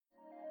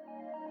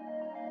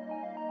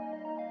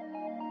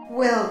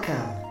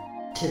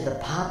Welcome to the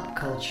Pop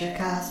Culture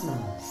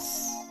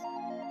Cosmos.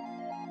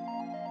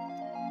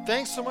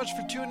 Thanks so much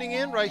for tuning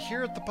in right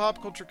here at the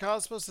Pop Culture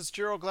Cosmos. It's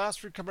Gerald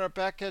Glassford coming right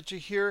back at you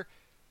here.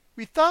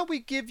 We thought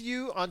we'd give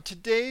you, on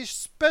today's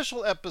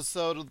special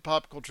episode of the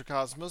Pop Culture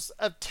Cosmos,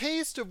 a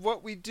taste of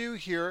what we do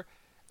here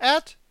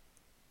at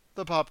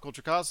the Pop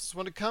Culture Cosmos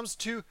when it comes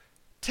to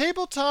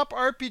tabletop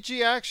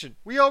RPG action.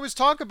 We always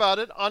talk about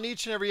it on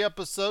each and every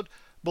episode.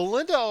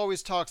 Belinda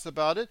always talks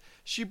about it.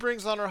 She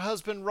brings on her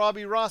husband,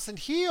 Robbie Ross, and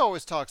he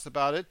always talks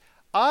about it.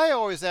 I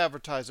always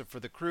advertise it for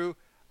the crew.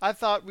 I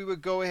thought we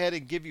would go ahead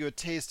and give you a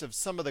taste of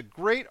some of the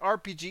great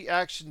RPG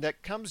action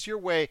that comes your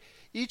way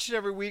each and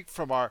every week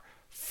from our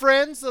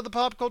friends of the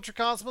Pop Culture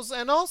Cosmos,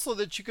 and also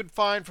that you can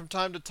find from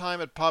time to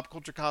time at Pop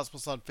Culture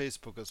Cosmos on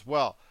Facebook as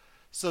well.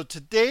 So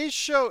today's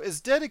show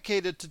is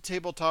dedicated to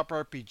tabletop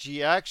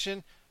RPG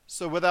action.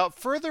 So without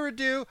further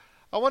ado,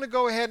 I want to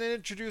go ahead and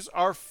introduce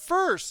our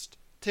first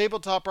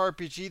tabletop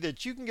RPG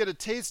that you can get a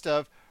taste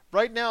of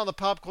right now on the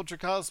Pop Culture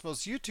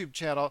Cosmos YouTube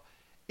channel.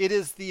 It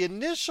is the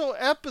initial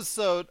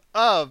episode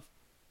of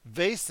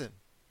Vaesen.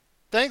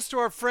 Thanks to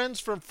our friends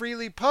from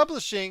Freely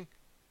Publishing,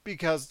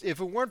 because if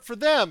it weren't for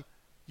them,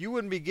 you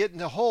wouldn't be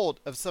getting a hold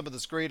of some of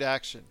this great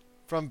action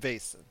from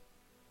Vaesen.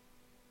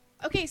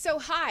 Okay, so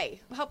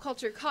hi, Pop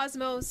Culture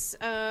Cosmos.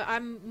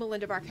 I'm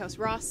Melinda Barkhouse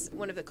Ross,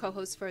 one of the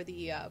co-hosts for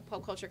the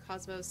Pop Culture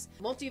Cosmos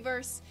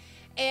Multiverse.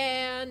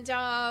 And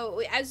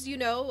as you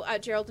know,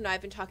 Gerald and I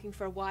have been talking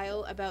for a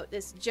while about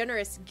this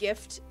generous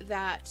gift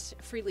that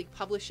Free League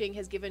Publishing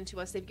has given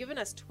to us. They've given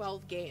us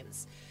 12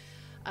 games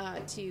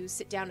to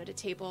sit down at a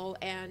table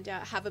and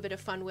have a bit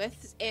of fun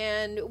with.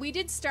 And we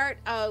did start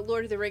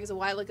Lord of the Rings a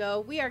while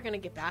ago. We are going to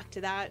get back to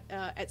that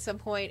at some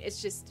point.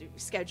 It's just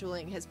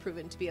scheduling has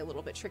proven to be a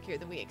little bit trickier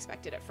than we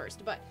expected at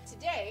first. But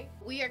today,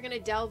 we are going to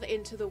delve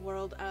into the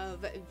world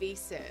of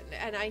Vaesen.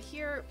 And I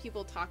hear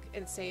people talk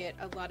and say it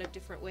a lot of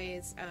different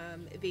ways.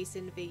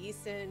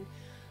 Vaesen.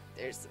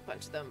 There's a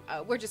bunch of them.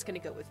 We're just going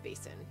to go with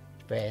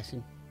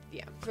Vaesen.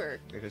 Yeah,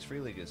 because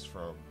Free League is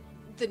from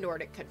the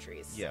Nordic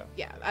countries. Yeah.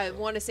 I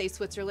want to say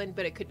Switzerland,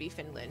 but it could be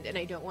Finland, and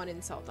I don't want to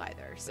insult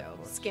either. So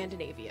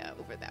Scandinavia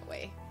over that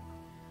way.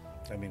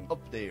 I mean, up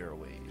there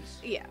ways.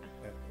 Yeah.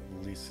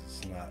 At least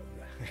it's not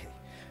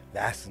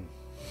Vaesen.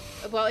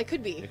 Well, it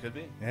could be. It could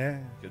be. Yeah.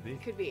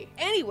 Could be.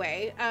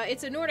 Anyway,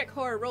 it's a Nordic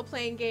horror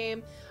role-playing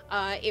game.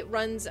 It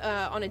runs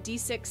on a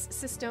D6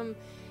 system.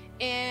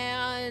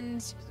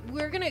 And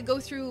we're going to go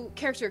through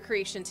character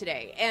creation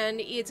today.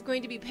 And it's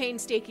going to be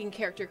painstaking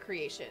character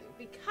creation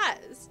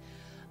because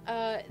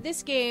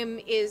this game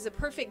is a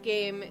perfect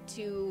game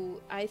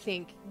to, I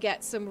think,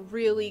 get some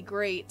really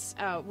great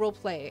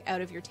roleplay out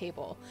of your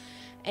table.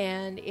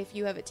 And if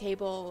you have a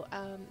table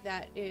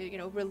that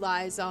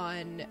relies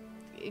on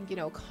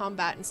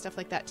combat and stuff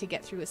like that to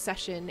get through a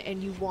session,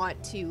 and you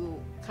want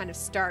to kind of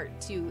start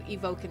to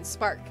evoke and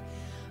spark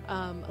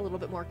a little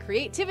bit more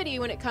creativity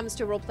when it comes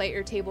to roleplay at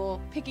your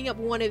table, picking up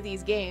one of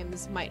these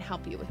games might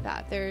help you with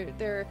that.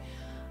 They're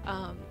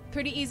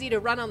pretty easy to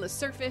run on the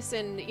surface,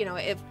 and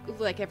if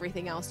like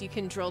everything else, you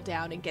can drill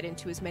down and get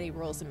into as many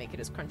rules and make it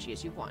as crunchy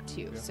as you want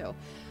to. Yeah. So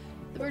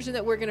the version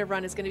that we're going to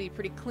run is going to be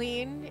pretty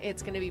clean.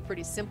 It's going to be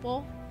pretty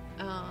simple,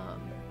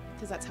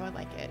 because that's how I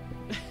like it.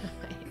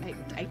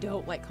 I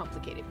don't like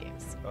complicated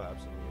games. Oh,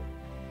 absolutely.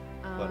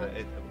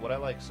 But what I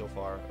like so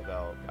far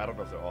about, I don't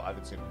know if they're all,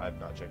 I've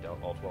not checked out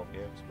all 12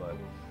 games, but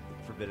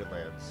Forbidden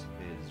Lands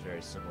is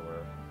very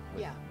similar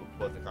with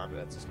both the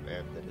combat system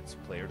and that it's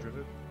player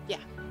driven. Yeah.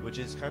 Which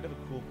is kind of a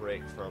cool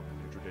break from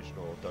your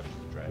traditional Dungeons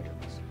and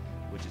Dragons,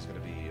 which is going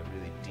to be a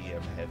really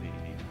DM heavy,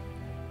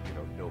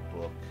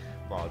 notebook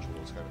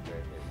modules kind of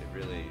thing. It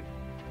really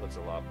puts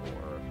a lot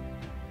more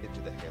into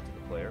the hands of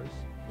the players,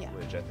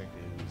 which I think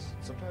is,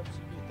 sometimes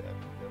you need that,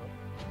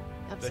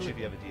 Absolutely. Especially if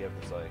you have a DM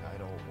that's like, I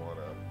don't want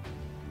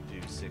to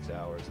do 6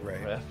 hours of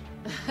prep.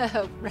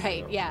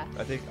 Right, yeah.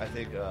 I think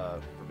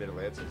Forbidden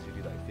Lands says you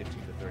need like 15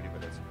 to 30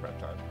 minutes of prep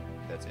time.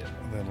 That's it.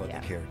 And then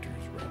let the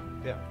characters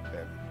run. Yeah,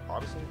 and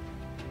honestly,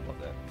 love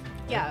that.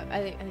 Yeah,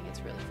 I think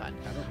it's really fun.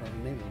 I don't know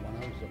the name of the one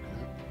I was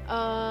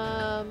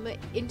looking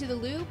at. Into the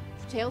Loop,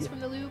 Tales from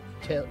the Loop.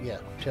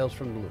 Tales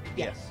from the Loop.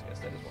 Yes,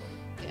 that is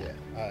one.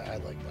 Yeah, I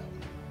like that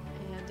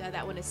one. And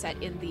that one is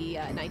set in the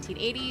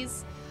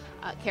 1980s.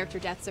 Character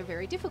deaths are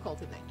very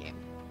difficult in that game,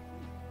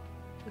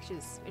 which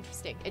is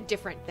interesting and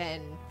different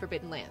than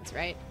Forbidden Lands,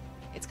 right?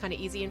 It's kind of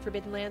easy in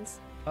Forbidden Lands.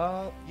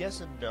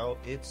 Yes and no.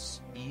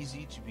 It's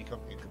easy to become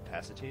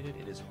incapacitated.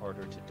 It is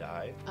harder to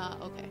die.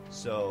 Okay.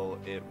 So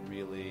it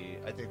really,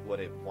 I think what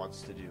it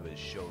wants to do is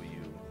show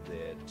you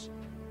that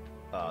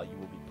you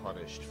will be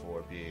punished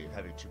for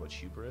having too much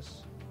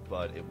hubris,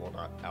 but it will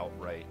not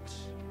outright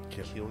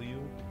kill you.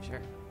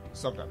 Sure.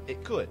 Sometimes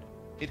it could.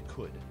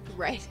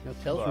 Right. Now,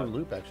 Tales from the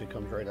Loop actually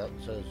comes right out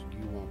and says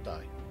you won't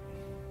die.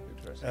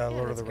 Interesting.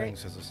 Lord of the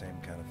Rings has the same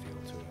kind of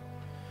feel to it.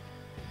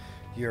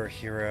 You're a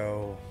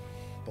hero.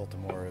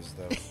 Baltimore is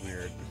the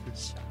weird.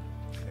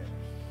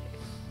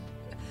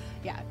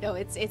 Yeah, no,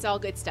 it's all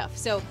good stuff.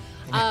 So,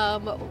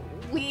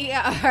 we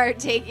are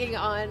taking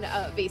on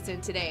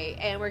Basin today,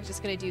 and we're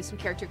just going to do some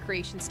character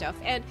creation stuff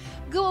and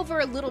go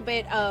over a little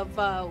bit of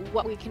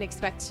what we can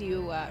expect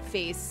to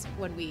face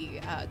when we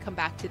come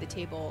back to the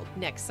table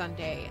next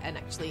Sunday and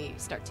actually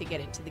start to get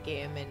into the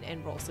game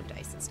and roll some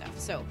dice and stuff.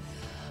 So,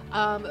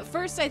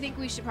 first, I think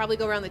we should probably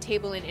go around the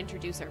table and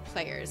introduce our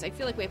players. I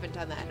feel like we haven't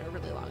done that in a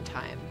really long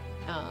time.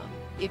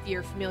 If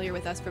you're familiar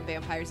with us from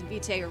Vampires and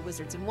Vitae or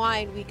Wizards and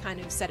Wine, we kind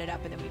of set it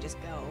up and then we just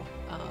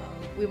go.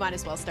 We might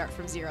as well start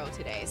from zero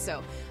today.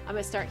 So I'm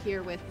going to start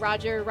here with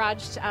Roger.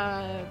 Raj,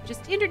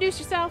 just introduce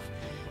yourself.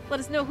 Let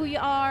us know who you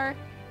are.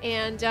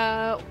 And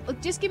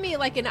just give me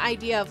like an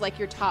idea of like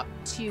your top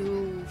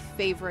 2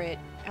 favorite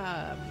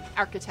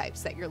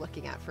archetypes that you're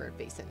looking at for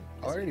Basin.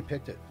 I already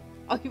picked it.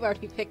 Oh, you've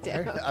already picked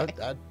it. Okay. I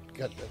got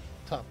the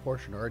top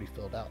portion already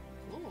filled out.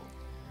 Cool.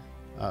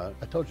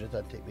 I told you it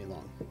doesn't take me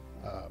long.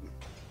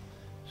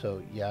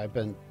 So, yeah, I've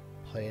been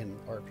playing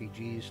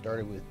RPGs.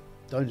 Started with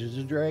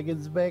Dungeons &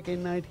 Dragons back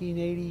in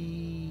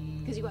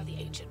 1980. Because you are the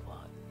ancient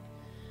one.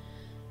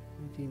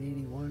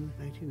 1981,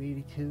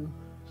 1982,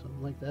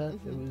 something like that.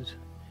 Mm-hmm.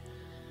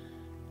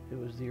 It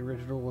was the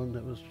original one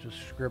that was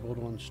just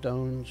scribbled on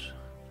stones.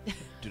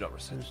 Do not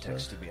recite the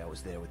text to me. I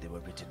was there when they were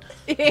written.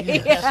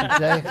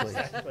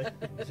 Yes,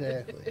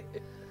 exactly.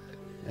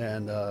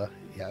 And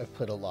yeah, I've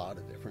played a lot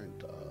of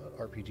different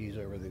RPGs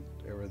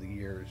over the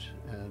years,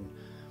 and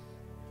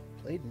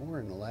played more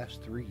in the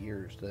last 3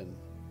 years than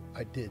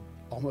I did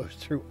almost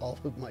through all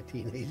of my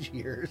teenage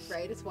years.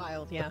 Right, it's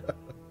wild, yeah.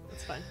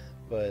 It's fun.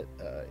 But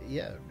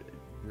yeah,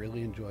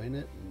 really enjoying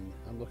it, and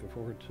I'm looking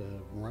forward to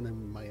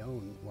running my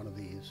own one of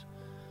these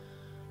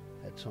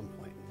at some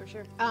point. For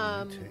sure.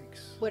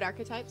 What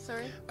archetype,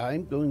 sorry?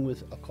 I'm going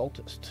with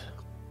Occultist.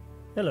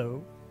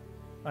 Hello,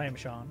 I am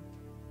Sean.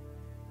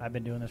 I've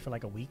been doing this for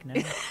like a week now.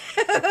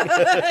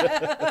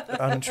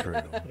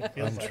 Untrue.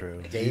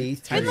 Untrue. Day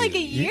It's been like a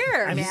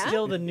year, I'm man.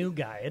 still the new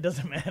guy. It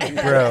doesn't matter.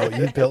 Bro,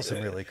 you built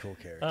some really cool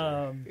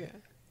characters.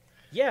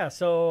 Yeah,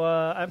 so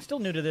I'm still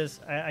new to this.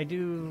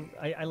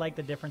 I like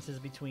the differences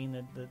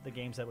between the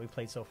games that we've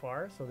played so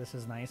far. So this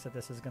is nice that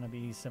this is going to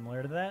be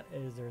similar to that.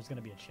 There's going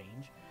to be a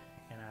change,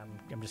 and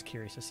I'm just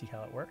curious to see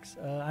how it works.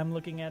 I'm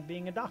looking at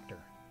being a doctor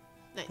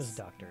because Nice.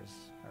 doctors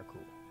are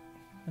cool,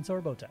 and so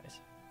are bow ties.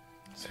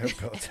 So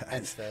bow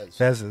ties. Fez.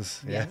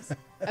 Fezzes, yeah. Yes.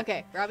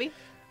 Okay, Robbie?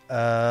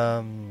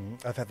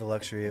 I've had the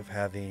luxury of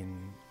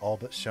having all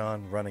but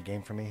Sean run a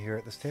game for me here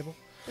at this table.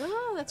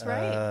 Oh, that's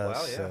right. Wow,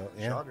 yeah. So,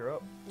 yeah. Sean, you're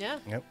up. Yeah.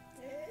 Yep.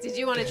 Did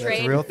you want to That's a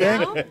trade real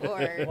thing. now?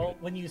 Or Well,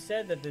 when you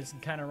said that this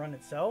kind of run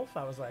itself,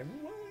 I was like,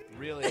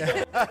 Really?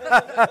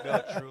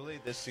 No, truly,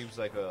 this seems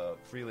like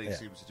Freely Yeah.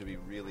 seems to be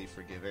really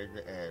forgiving,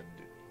 and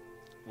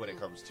when it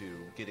comes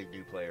to getting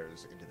new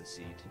players into the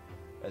seat,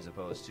 as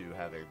opposed to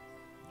having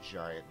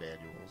giant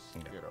manuals,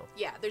 you know.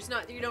 yeah,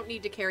 you don't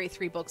need to carry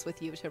 3 books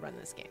with you to run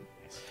this game.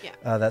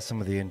 Yeah. That's some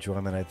of the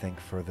enjoyment, I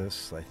think, for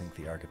this. I think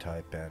the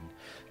archetype and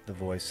the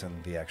voice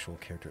and the actual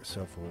character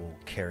itself will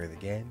carry the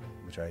game,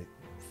 which I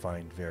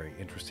find very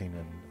interesting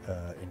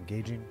and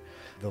engaging.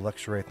 The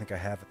luxury I think I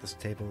have at this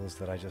table is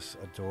that I just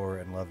adore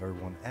and love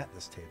everyone at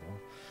this table,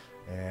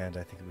 and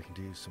I think we can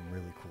do some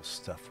really cool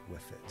stuff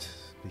with it,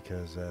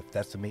 because if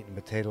that's the meat and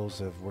potatoes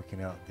of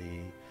working out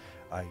the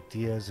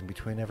ideas in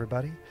between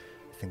everybody,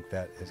 I think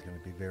that is going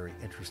to be very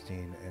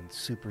interesting and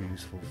super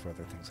useful for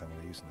other things I'm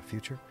going to use in the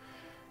future.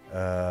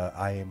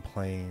 I am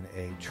playing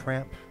a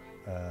tramp,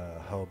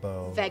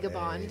 hobo.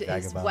 Vagabond a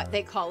is what vagabond.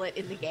 they call it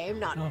in the game,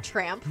 not Oh,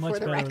 tramp, much for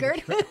the better than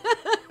record.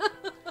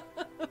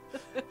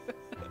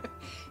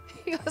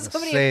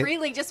 Somebody Say- at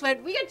Freely just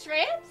went, we got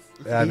tramps?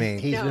 I mean,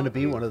 he's No. going to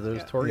be one of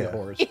those Tory Yeah.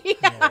 whores.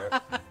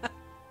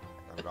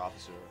 I'm an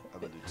officer,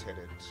 I'm a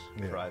lieutenant,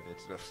 Yeah. private.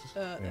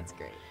 That's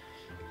great.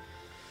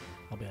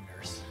 I'll be a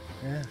nurse.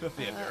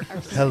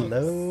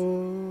 hello.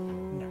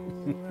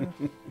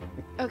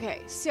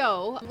 Okay,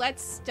 so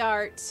let's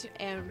start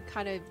and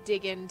kind of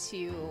dig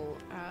into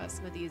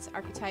some of these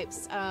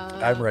archetypes.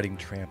 I'm writing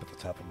tramp at the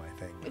top of my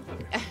thing.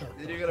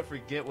 Then you're gonna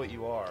forget what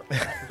you are.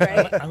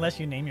 Right? Unless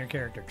you name your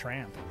character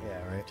Tramp.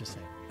 Yeah, right. Just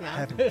saying. I Yeah.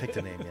 haven't picked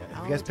a name yet. Have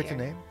Oh, you guys picked a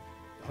dear. name?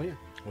 Oh, yeah.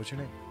 What's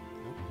your name?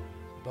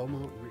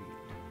 Beaumont Reed.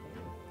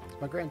 It's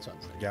my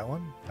grandson's name. Got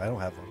one? I don't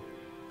have one.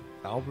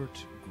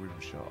 Albert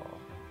Grimshaw.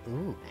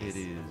 Ooh. It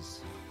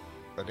is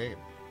a name,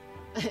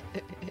 You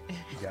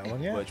got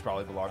one yet? which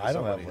probably belonged I to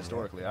don't have somebody one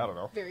historically. I don't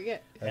know. Very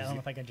good. I don't know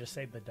if I can just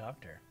say the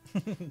doctor.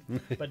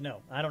 But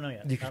no, I don't know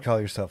yet. You could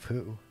call yourself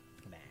who?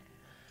 Nah.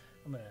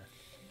 I'm gonna.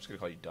 I'm just gonna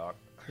call you Doc.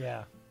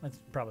 Yeah, that's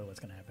probably what's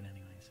gonna happen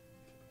anyways.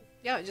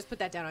 Yeah, just put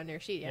that down on your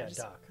sheet. Yeah, Yeah,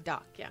 just Doc.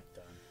 Doc, yeah.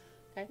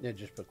 Done. Yeah,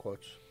 just put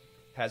quotes.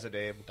 Has a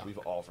name. We've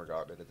all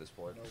forgotten it at this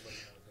point.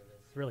 It's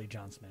really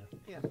John Smith.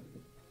 Yeah.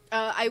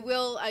 I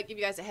will give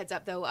you guys a heads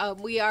up, though.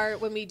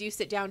 When we do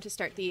sit down to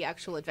start the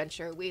actual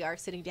adventure, we are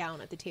sitting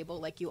down at the table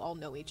like you all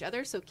know each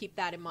other, so keep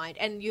that in mind.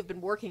 And you've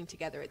been working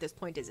together at this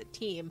point as a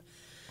team.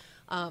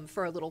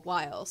 for a little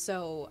while.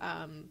 So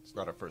It's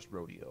not our first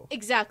rodeo.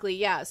 exactly,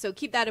 yeah. So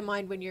keep that in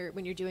mind when you're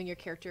doing your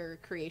character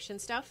creation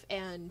stuff,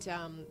 and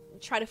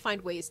try to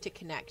find ways to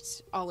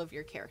connect all of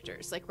your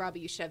characters. Like Robbie,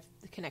 you should have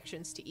the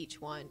connections to each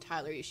one.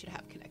 Tyler, you should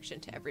have connection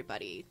to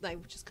everybody. I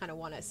just kind of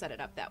want to set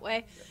it up that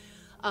way.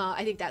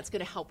 I think that's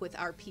going to help with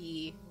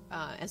RP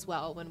as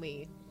well when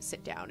we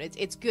sit down.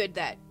 It's good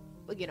that,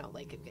 you know,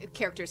 like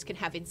characters can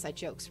have inside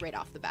jokes right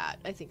off the bat.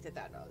 I think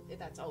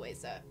that's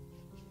always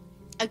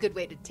a good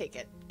way to take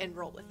it and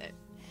roll with it.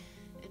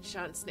 And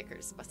Sean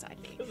snickers beside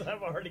me.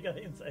 I've already got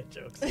inside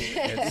jokes.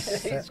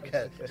 He's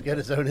got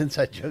his own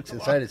inside jokes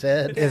inside his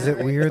head. Is it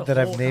weird that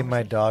I've whole named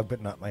my dog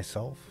but not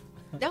myself?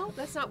 No,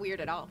 that's not weird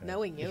at all.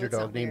 Knowing you, Is your it's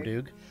not dog named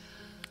weird.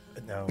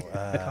 Duke? No.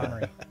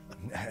 Connery.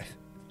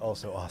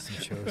 Also awesome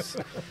shows.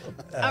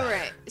 All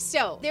right.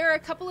 So there are a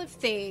couple of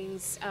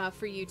things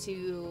for you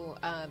to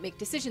make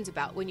decisions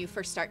about when you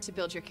first start to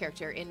build your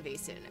character in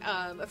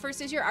Vaesen. First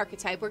is your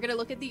archetype. We're going to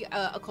look at the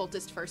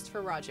occultist first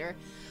for Roger.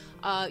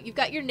 You've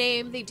got your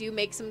name. They do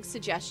make some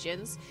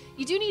suggestions.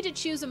 You do need to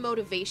choose a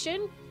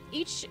motivation.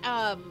 Each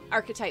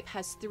archetype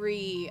has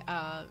 3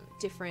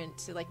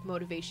 different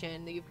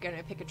motivation. You're going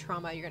to pick a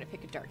trauma. You're going to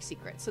pick a dark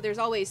secret. So there's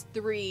always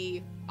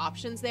 3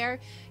 options there.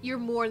 You're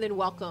more than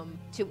welcome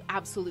to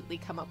absolutely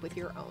come up with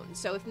your own.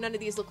 So if none of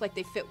these look like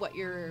they fit what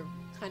you're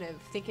kind of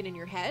thinking in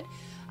your head,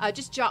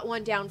 just jot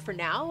one down for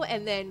now,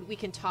 and then we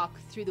can talk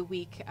through the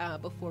week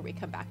before we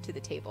come back to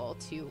the table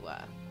to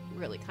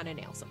really kind of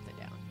nail something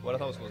down. What I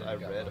thought was I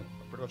read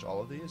pretty much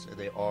all of these, and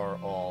they are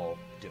all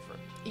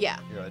different. Yeah.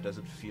 You know, it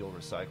doesn't feel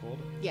recycled.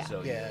 Yeah.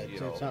 So Yeah, you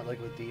know, it's not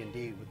like with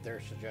D&D with their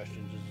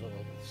suggestions is all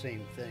the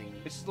same thing.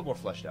 it's just a little more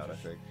fleshed out, I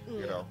think.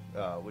 You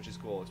know, which is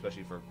cool,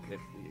 especially for if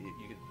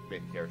you could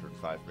make a character in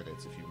 5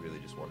 minutes if you really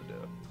just wanted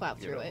to Plow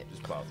through it.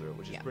 Just plow through it,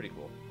 which is Yeah. pretty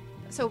cool.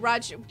 So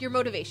Raj, your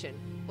motivation.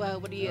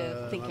 Well, what are you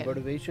My thinking?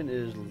 motivation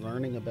is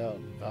learning about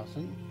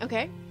Vaesen.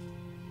 Okay.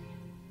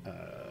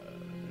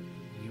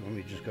 You want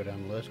me to just go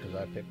down the list because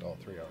I picked all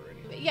 3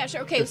 already. Yeah,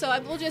 sure. Okay, so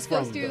we'll just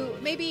go From through.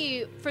 those.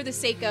 Maybe for the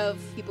sake of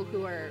people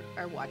who are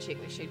watching,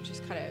 we should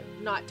just kind of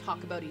not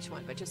talk about each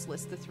one, but just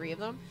list the 3 of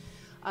them.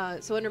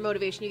 So under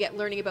motivation, you get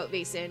learning about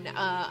Vaesen,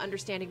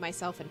 understanding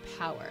myself, and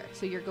power.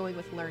 So you're going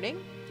with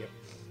learning. Yep.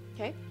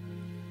 Okay.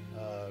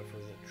 For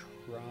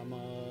the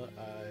trauma,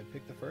 I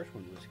picked the first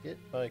one. Was hit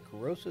by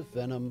corrosive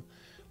venom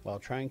while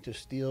trying to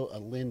steal a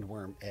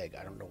lindworm egg.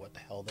 I don't know what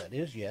the hell that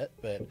is yet,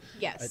 but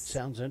Yes. it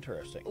sounds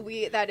interesting.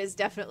 That is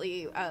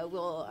definitely.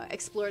 We'll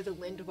explore the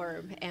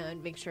lindworm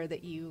and make sure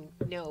that you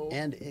know.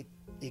 And it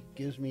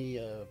gives me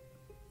a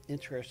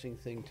interesting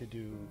thing to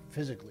do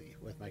physically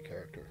with my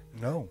character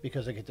No.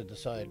 because I get to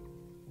decide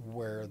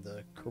where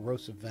the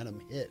corrosive venom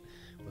hit.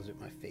 Was it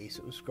my face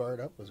that was scarred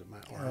up? Was it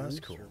my arms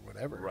cool. or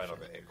whatever? Right So on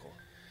the ankle.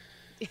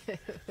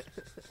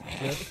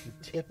 just the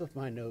tip of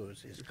my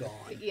nose is gone.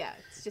 Yeah,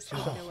 it's just Just a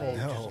eaten hole, away.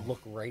 no. just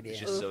look right in. It's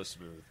just so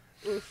smooth.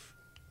 Oof.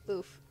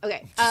 Oof.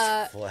 Okay.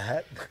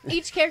 Flat.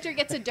 Each character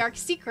gets a dark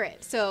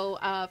secret. So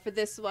for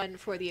this one,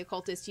 for the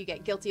occultist, you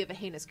get guilty of a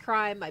heinous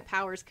crime. My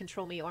powers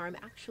control me, or I'm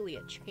actually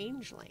a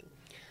changeling.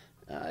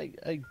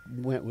 I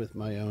went with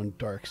my own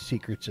dark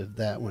secrets of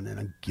that one, and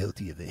I'm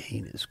guilty of a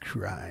heinous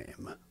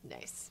crime.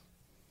 Nice.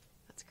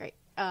 That's great.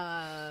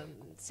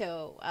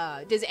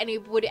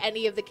 Would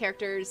any of the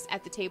characters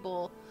at the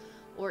table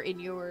or in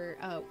your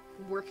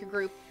work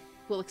group,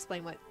 we'll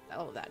explain what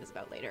all of that is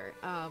about later,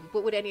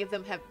 but would any of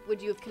them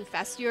would you have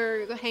confessed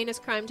your heinous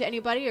crime to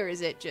anybody, or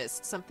is it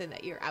just something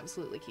that you're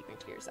absolutely keeping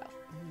to yourself?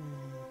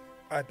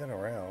 I've been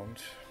around,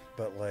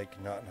 but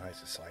not in high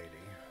society.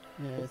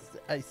 Yeah,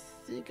 I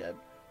think I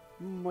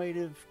might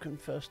have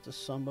confessed to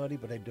somebody,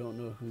 but I don't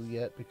know who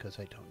yet because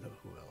I don't know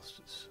who else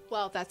is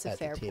Well, that's a at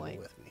fair the table point.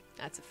 with me.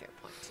 That's a fair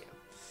point too.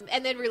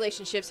 And then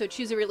relationships. So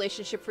choose a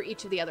relationship for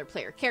each of the other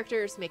player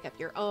characters. Make up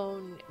your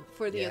own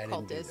for the Yeah, I didn't do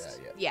occultist.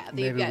 that yet. Yeah,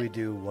 they've Maybe got. we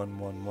do 1,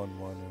 1, 1,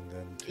 1, and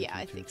then 2, Yeah, 2,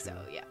 I 2, think 2.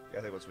 so. Yeah. I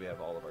think once we have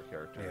all of our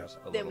characters,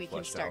 a Then little we can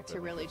fleshed start out, to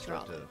then we really can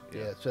start draw to-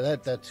 Yeah, so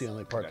that's the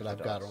only part that Connect I've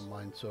the got dots. on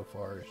mine so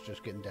far is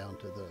just getting down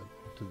to the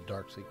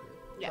dark secret.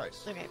 Yeah.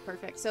 Nice. Okay,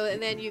 perfect. So,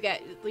 and then you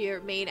get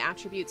your main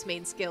attributes,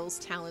 main skills,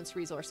 talents,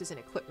 resources, and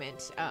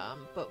equipment.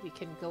 But we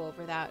can go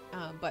over that.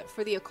 But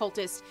for the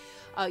occultist,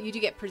 you do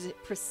get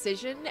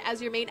precision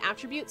as your main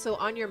attribute. So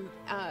on your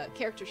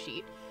character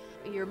sheet,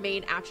 your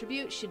main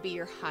attribute should be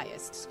your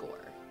highest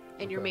score.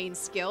 And your main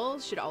skill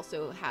should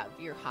also have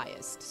your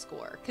highest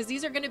score. Because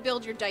these are going to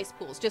build your dice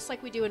pools, just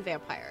like we do in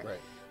Vampire. Right.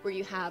 Where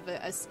you have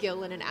a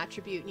skill and an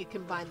attribute, and you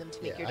combine them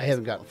to make your I dice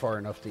haven't pool. gotten far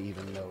enough to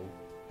even know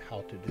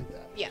how to do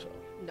that. Yeah, so.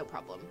 no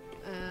problem.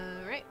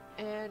 All right.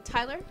 And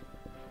Tyler?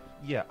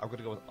 Yeah, I'm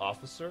gonna go with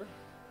officer.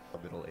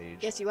 Middle age.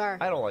 Yes, you are.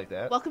 I don't like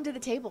that. Welcome to the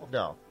table.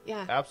 No.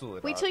 Yeah. Absolutely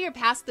Wait not. till you're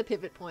past the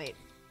pivot point.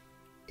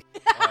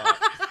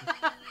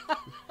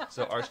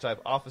 So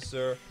archetype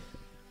officer.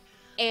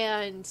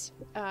 And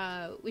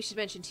we should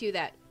mention, too,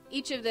 that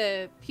each of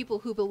the people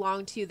who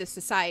belong to the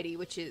society,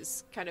 which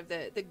is kind of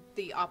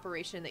the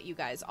operation that you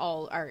guys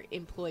all are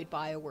employed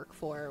by or work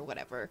for or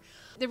whatever,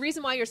 the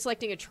reason why you're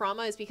selecting a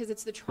trauma is because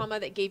it's the trauma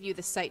that gave you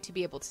the sight to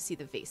be able to see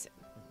the Vaesen.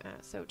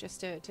 So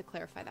just to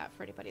clarify that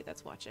for anybody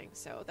that's watching.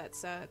 So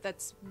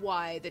that's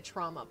why the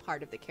trauma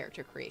part of the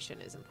character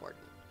creation is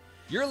important.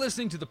 You're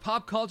listening to the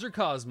Pop Culture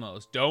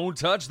Cosmos. Don't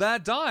touch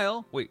that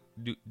dial. Wait,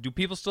 do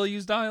people still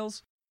use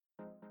dials?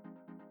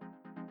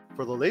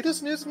 For the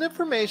latest news and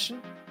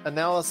information,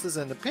 analysis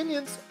and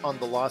opinions on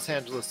the Los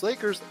Angeles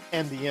Lakers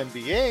and the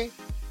NBA,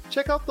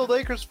 check out the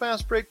Lakers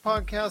Fast Break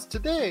podcast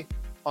today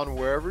on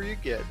wherever you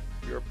get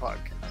your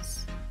podcasts.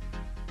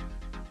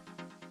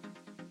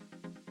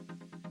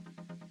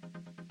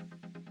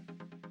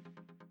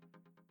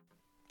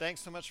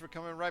 Thanks so much for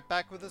coming right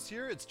back with us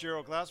here. It's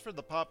Gerald Glassford,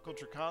 the Pop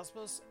Culture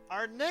Cosmos.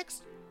 Our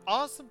next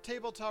awesome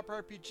tabletop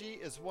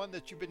RPG is one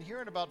that you've been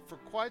hearing about for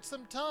quite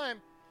some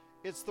time.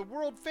 It's the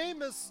world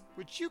famous,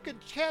 which you can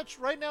catch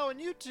right now on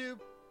YouTube,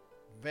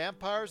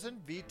 Vampires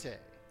and Vitae.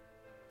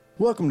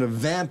 Welcome to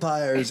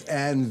Vampires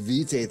and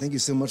Vitae. Thank you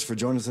so much for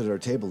joining us at our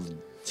table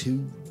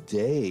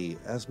today.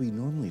 As we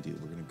normally do,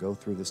 we're going to go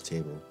through this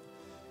table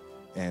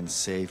and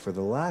say for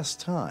the last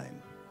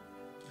time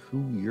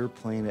who you're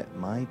playing at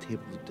my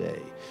table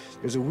today.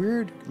 There's a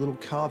weird little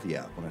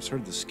caveat. When I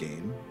started this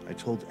game, I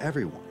told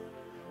everyone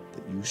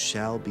that you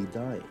shall be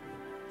dying.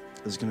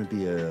 There's going to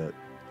be a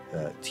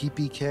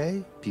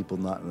TPK, people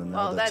not in the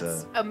know. Oh,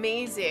 that's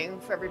amazing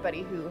for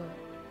everybody who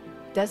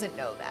doesn't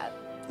know that.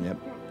 Yep.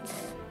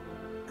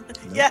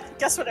 Yeah,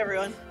 guess what,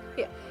 everyone?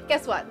 Yeah,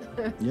 guess what?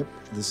 Yep,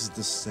 this is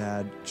the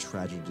sad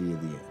tragedy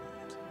of the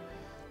end.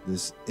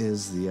 This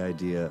is the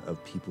idea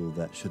of people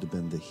that should have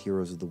been the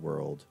heroes of the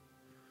world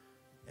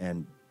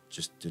and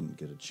just didn't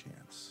get a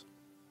chance.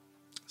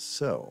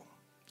 So,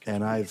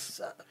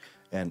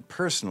 and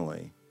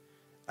personally,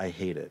 I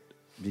hate it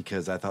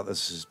because I thought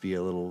this would just be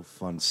a little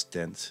fun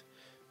stint,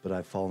 but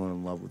I've fallen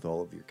in love with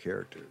all of your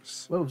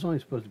characters. Well, it was only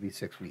supposed to be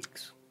 6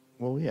 weeks.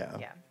 Well, yeah.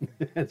 Yeah.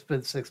 It's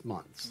been 6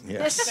 months.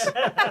 Yes.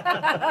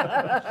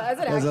 Has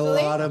it There's a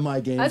lot of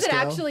my games. Has it scale.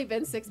 actually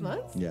been 6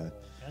 months? Yeah.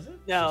 Has it?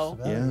 No.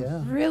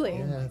 Yeah. Really?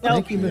 Yeah. No.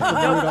 Thank you, Mr.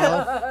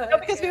 Rudolph. No,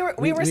 because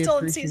we were still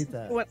in appreciate season.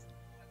 that.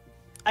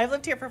 I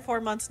lived here for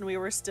 4 months, and we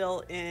were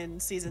still in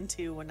season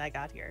 2 when I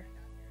got here.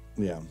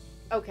 Yeah.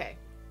 Okay.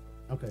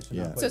 Okay, so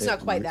Yeah. not So it's not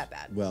quite that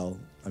bad. Well,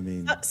 I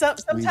mean,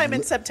 Sometime in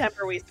we've-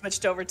 September, we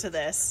switched over to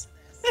this.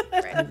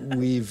 Right.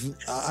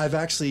 I've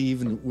actually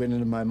even went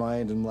into my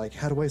mind and like,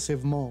 how do I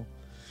save them all?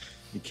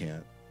 You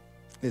can't.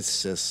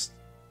 It's just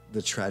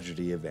the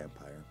tragedy of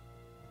vampire.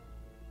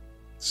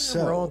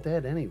 So, we're all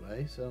dead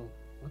anyway, so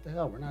what the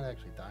hell? We're not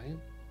actually dying.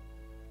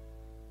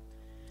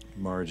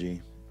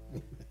 Margie,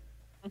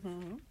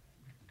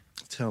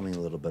 tell me a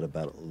little bit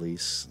about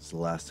Elise. It's the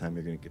last time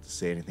you're going to get to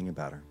say anything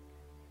about her.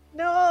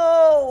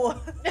 No.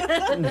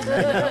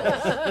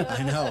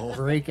 I know.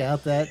 Break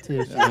out that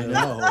tissue. I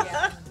know.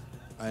 Yeah.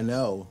 I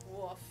know.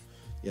 Woof.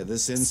 Yeah,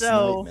 this ends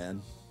So- tonight,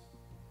 man.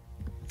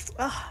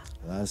 Ah,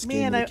 Last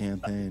man, game of the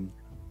campaign.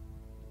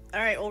 all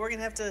right. Well, we're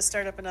gonna have to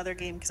start up another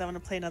game because I want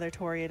to play another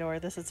Toreador.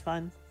 This is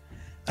fun.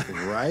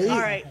 Right? All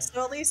right.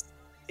 So Elise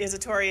is a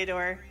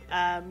Toreador.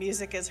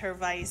 Music is her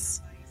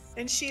vice,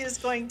 and she is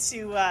going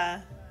to.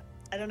 I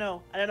don't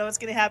know. I don't know what's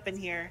gonna happen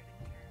here.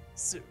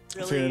 It's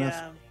Fair really.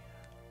 enough.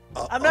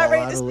 I'm not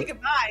ready to I'll- say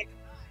goodbye.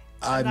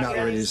 I'm not not ready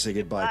ready to to say say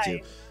goodbye to you.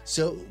 goodbye.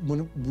 So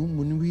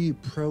when we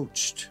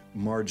approached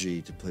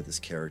Margie to play this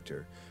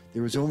character,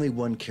 there was only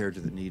one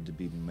character that needed to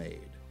be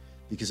made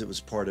because it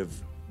was part of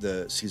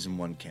the season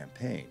 1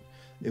 campaign.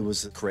 It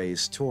was the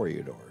crazed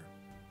Toreador.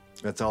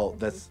 That's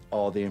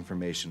all the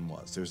information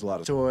was. There's a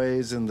lot of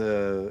toys in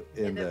the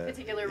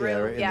particular yeah,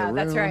 room. in the Yeah,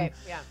 that's room. right.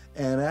 Yeah.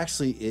 And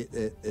actually,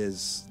 it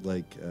is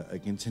like a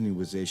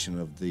continuation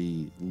of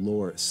the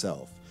lore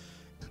itself.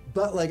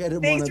 But like, I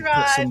didn't want Thanks, to put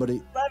Rod.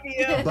 somebody. Love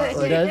you. But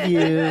like, Love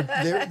you.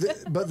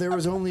 but there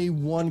was only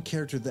one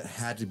character that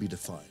had to be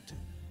defined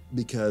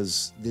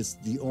because this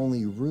the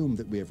only room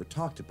that we ever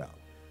talked about.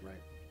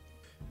 Right.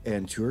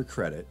 And to her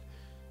credit,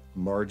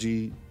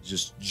 Margie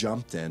just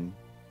jumped in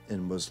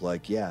and was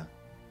like, "Yeah,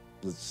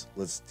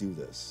 let's do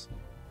this."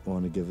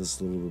 Want to give us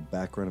a little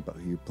background about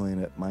who you're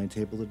playing at my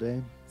table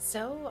today?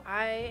 So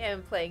I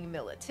am playing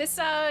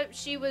Militissa.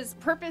 She was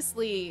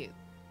purposely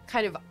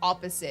kind of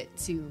opposite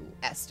to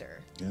Esther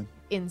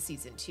in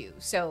season 2.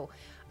 So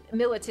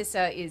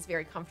Militissa is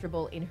very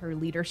comfortable in her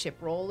leadership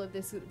role of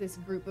this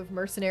group of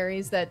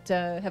mercenaries that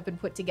have been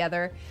put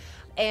together,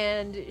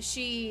 and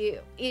she's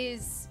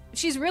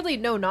really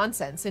no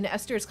nonsense, and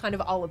Esther's kind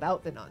of all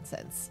about the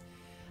nonsense.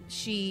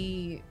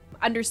 She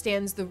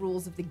understands the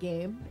rules of the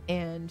game,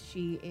 and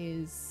she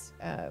is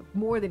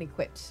more than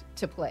equipped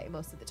to play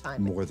most of the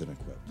time. More than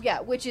equipped. Yeah,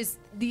 which is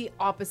the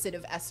opposite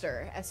of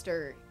Esther.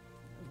 Esther,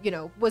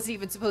 wasn't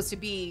even supposed to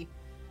be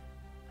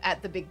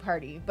at the big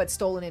party, but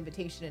stole an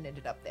invitation and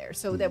ended up there.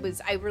 So that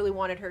was, I really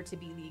wanted her to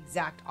be the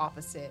exact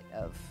opposite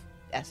of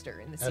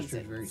Esther in the season.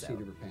 Esther's very so. seat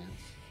of her pants.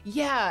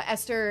 Yeah,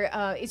 Esther,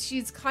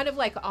 she's kind of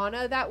like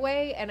Anna that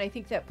way, and I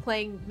think that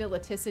playing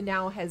Militissa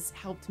now has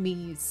helped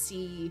me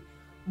see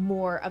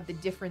more of the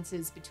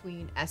differences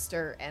between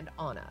Esther and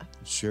Anna.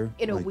 Sure.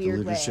 In a like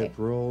weird the leadership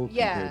way. role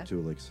Yeah. compared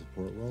to like a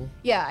support role.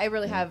 Yeah, I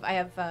really have. I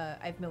have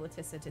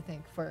Militissa to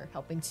thank for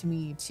helping to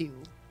me to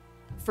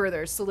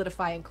further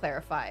solidify and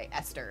clarify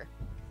Esther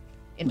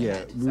in my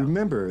head. So.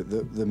 Remember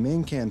the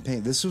main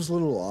campaign. This was a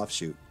little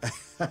offshoot.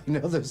 I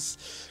know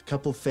there's a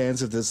couple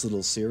fans of this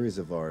little series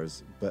of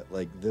ours, but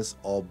like this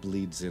all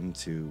bleeds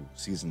into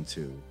season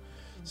 2.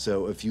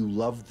 So if you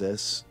love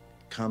this,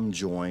 come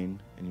join,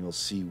 and you'll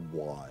see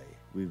why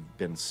we've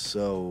been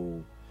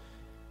so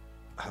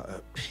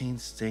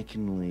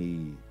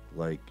painstakingly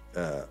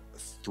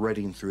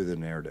threading through the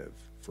narrative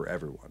for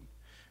everyone.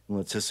 And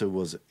Letissa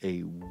was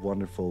a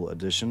wonderful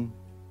addition.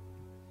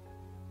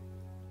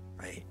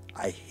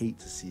 I hate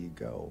to see you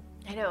go.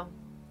 I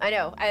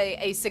know.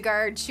 A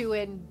cigar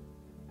chewing,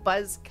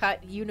 buzz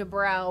cut,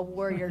 unibrow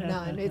warrior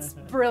nun. It's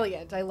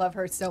brilliant. I love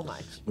her so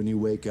much. When you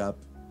wake up,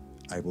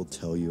 I will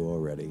tell you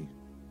already,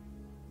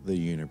 the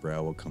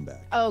unibrow will come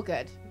back. Oh,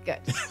 good.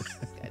 Good.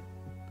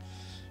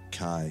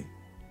 Kai,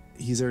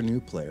 he's our new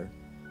player.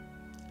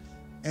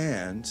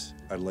 And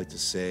I'd like to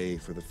say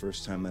for the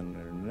first time on the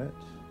internet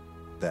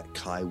that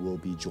Kai will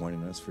be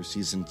joining us for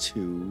season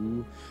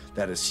 2.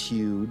 That is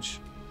huge.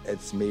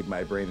 It's made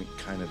my brain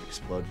kind of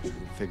explode to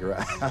figure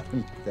out how to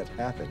make that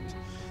happened.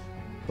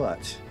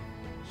 But,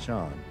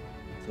 Sean,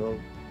 tell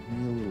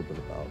me a little bit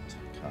about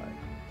Kai.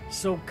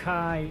 So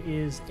Kai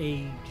is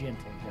a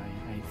gentle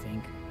giant, I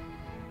think,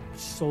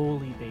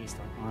 solely based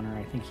on honor.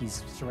 I think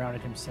he's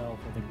surrounded himself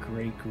with a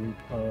great group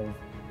of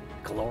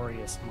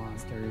glorious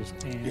monsters,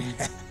 and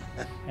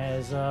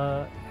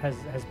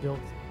has built,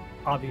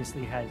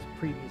 obviously has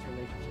previous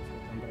relationships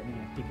with them. But I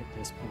mean, I think at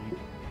this point,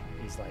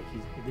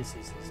 this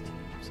is his team.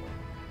 So.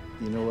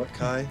 You know what,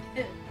 Kai?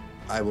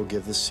 I will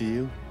give this to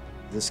you.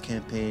 This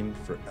campaign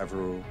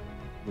forever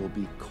will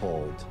be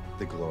called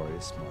The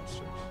Glorious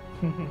Monsters.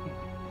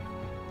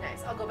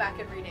 Nice. I'll go back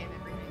and rename it.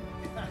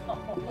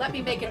 Let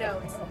me make a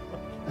note.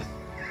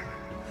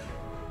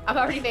 I've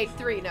already made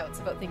 3 notes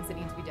about things that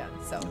need to be done.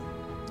 So.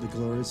 The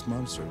Glorious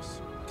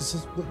Monsters. This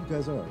is what you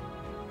guys are.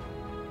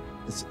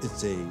 It's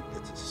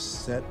a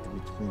set in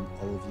between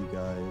all of you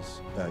guys,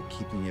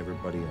 keeping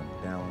everybody on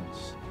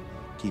balance,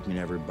 keeping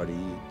everybody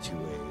to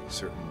a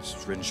certain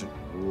stringent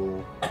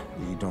rule that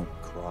you don't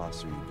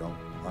cross or you don't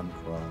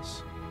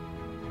uncross.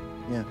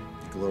 Yeah,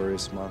 the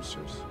Glorious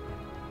Monsters.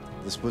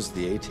 This was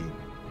the 18.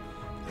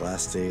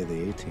 Last day of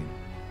the 18.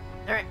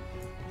 All right.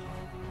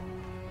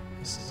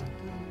 This is it.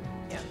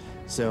 Yeah.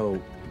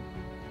 So,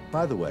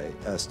 by the way,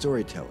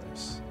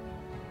 storytellers,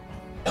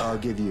 I'll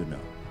give you a note.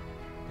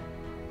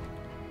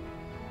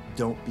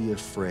 Don't be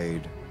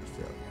afraid of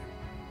failure.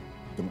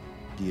 Don't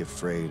be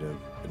afraid of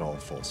it all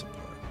falls apart.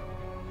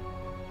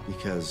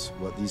 Because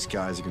what these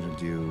guys are going to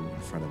do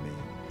in front of me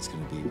is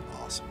going to be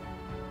awesome.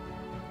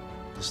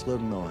 Just let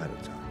them know ahead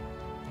of time.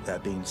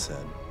 That being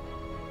said,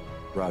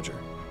 Roger,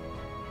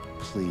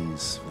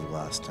 please, for the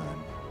last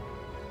time,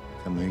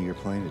 tell me who you're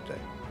playing today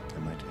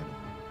at my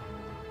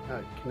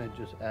table. Can I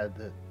just add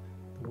that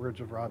the words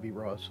of Robbie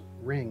Ross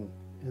ring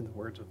in the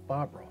words of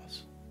Bob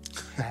Ross?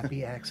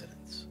 Happy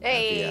accidents.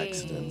 Hey. Happy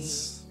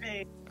accidents.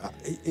 Hey.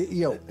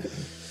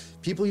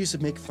 People used to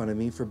make fun of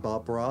me for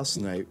Bob Ross,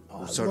 and I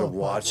started love Bob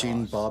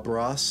watching Ross. Bob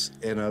Ross,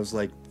 and I was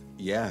like,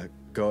 yeah,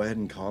 go ahead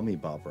and call me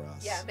Bob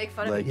Ross. Yeah, make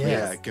fun of like, me,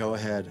 yeah, please. go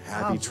ahead.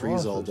 Happy Bob trees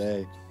Ross all is-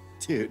 day.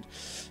 Dude,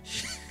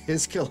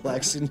 his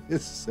collection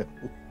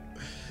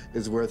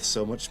is worth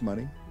so much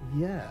money.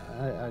 Yeah,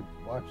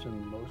 I watched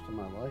him most of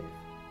my life.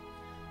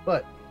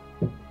 But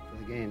for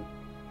the game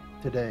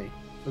today,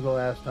 for the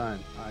last time,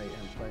 I am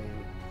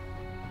playing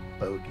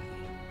Bogey.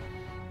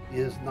 He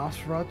is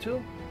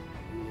Nosferatu.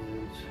 He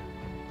is,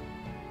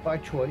 by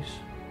choice,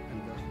 an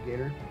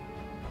investigator.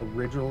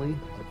 Originally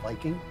a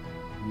Viking,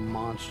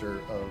 monster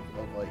of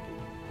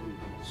Viking. He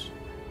is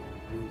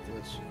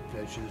ruthless,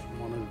 vicious,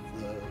 one of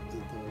the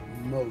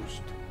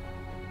most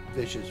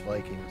vicious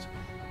Vikings,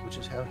 which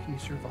is how he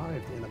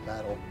survived in a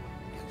battle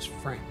against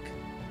Frank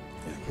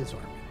and his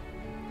army.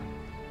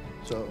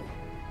 So,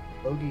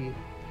 Bogey,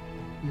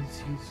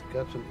 he's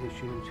got some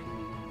issues.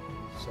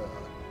 He's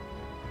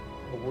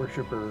a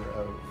worshiper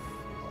of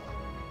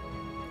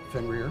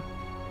Fenrir,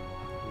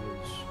 who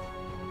is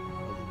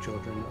one of the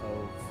children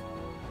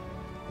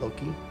of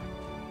Loki.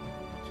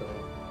 So,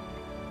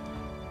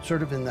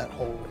 sort of in that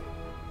whole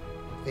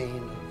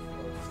vein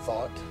of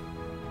thought,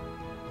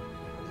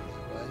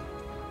 that way.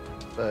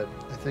 But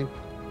I think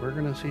we're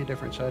going to see a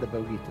different side of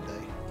Bogey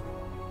today.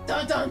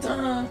 Dun dun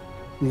dun.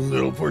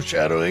 Little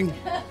foreshadowing.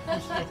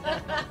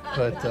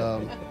 But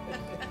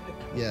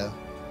yeah,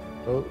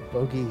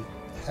 Bogey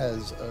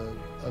has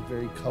a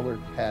very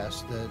colored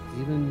past that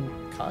even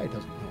Kai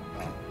doesn't know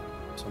about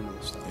some of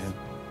the stuff. Yeah.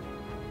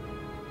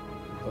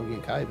 Bogey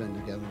and Kai have been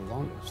together the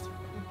longest.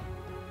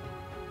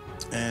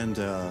 And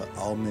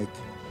I'll make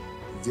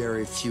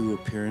very few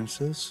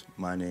appearances.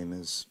 My name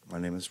is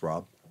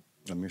Rob.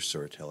 I'm your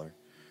storyteller.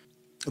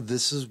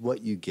 This is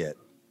what you get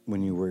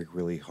when you work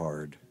really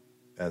hard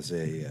as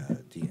a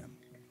DM.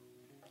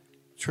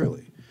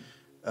 Truly.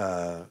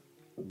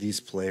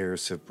 These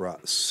players have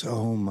brought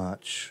so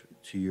much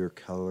to your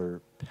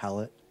color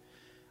palette,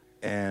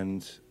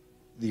 and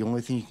the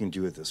only thing you can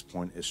do at this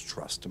point is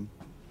trust them.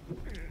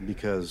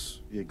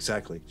 Because,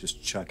 exactly,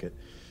 just chuck it.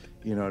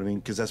 You know what I mean?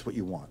 Because that's what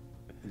you want.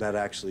 That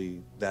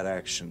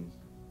action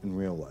in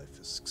real life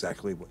is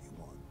exactly what you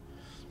want.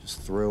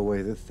 Just throw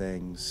away the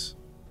things,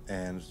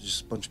 and it's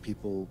just a bunch of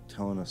people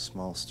telling a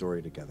small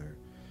story together.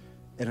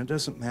 And it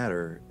doesn't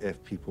matter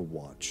if people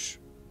watch.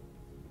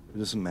 It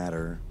doesn't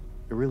matter.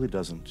 It really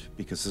doesn't,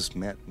 because this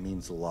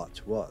means a lot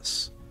to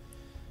us.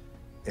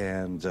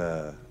 And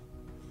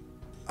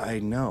I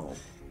know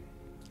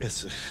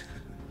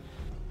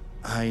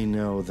I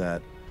know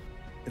that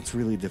it's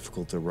really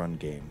difficult to run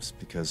games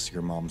because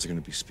your moms are going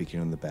to be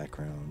speaking in the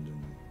background,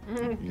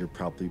 and you're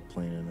probably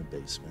playing in a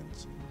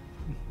basement,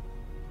 and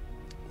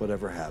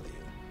whatever have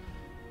you.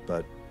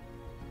 But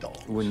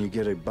when you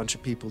get a bunch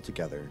of people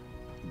together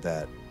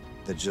that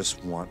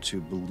just want to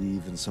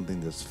believe in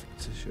something that's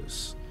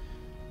fictitious,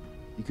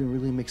 you can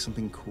really make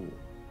something cool.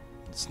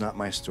 It's not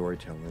my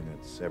storytelling,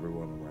 it's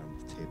everyone around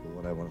the table,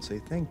 and I want to say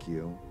thank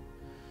you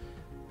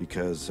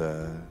because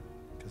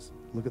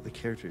look at the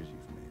characters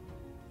you've made.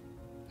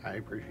 I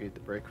appreciate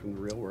the break from the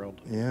real world.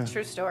 Yeah.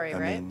 True story,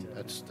 right? Mean,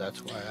 That's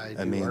why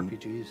I do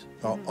RPGs.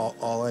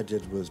 All I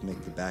did was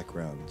make the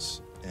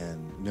backgrounds,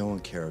 and no one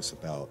cares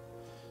about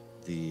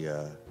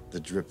the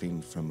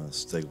dripping from a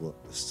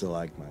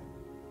stalagmite.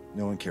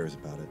 No one cares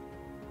about it.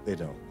 They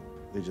don't.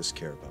 They just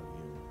care about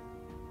you.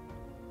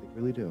 They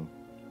really do.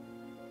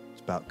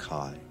 It's about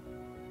Kai.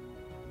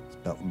 It's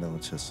about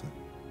Melitissa.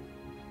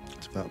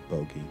 It's about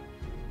Bogey.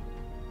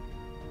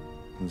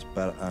 And it's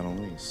about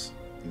Annalise,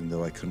 even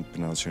though I couldn't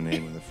pronounce her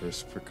name in the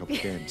first couple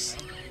games.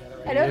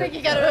 I don't think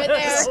you got it right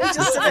there. We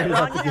just said it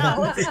wrong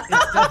now.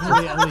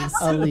 Definitely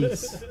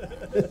Elise.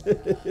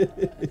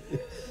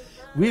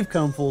 We've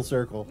come full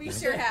circle. We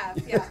sure have,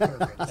 yeah.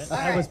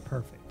 That was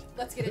perfect.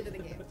 Let's get into the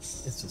game.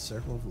 It's a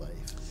circle of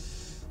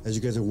life. As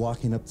you guys are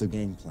walking up the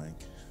game plank,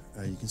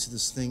 you can see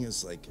this thing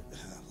is like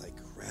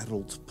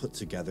rattled, put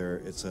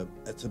together. It's a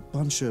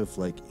bunch of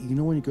when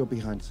you go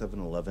behind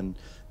 7-Eleven,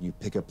 you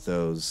pick up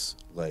those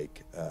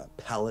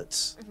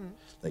pallets,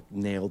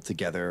 nailed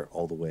together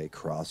all the way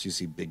across. You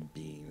see big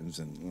beams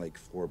and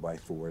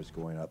 4x4s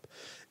going up,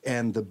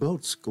 and the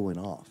boat's going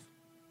off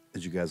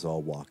as you guys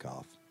all walk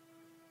off.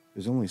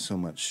 There's only so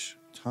much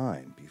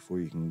time before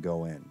you can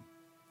go in.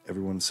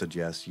 Everyone said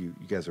yes. You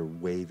guys are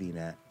waving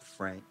at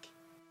Frank,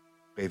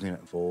 waving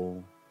at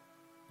Vol.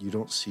 You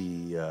don't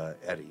see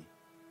Eddie.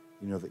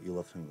 You know that you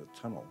left him in the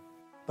tunnel.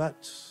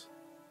 But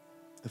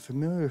a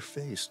familiar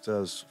face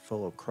does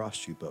follow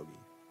across you, Bogey.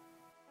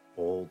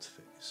 Old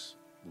face.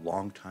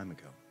 Long time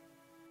ago.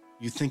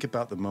 You think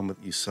about the moment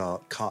you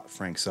caught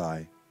Frank's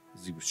eye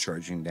as he was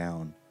charging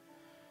down.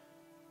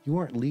 You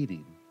weren't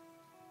leading.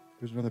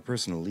 There's another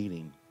person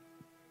leading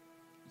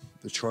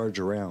the charge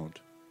around.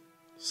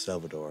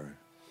 Salvador.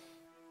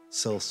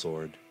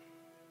 Sellsword.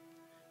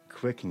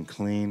 Quick and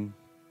clean.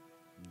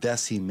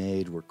 Deaths he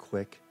made were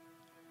quick.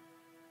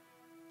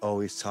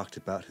 Always talked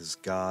about his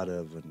god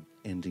of an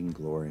ending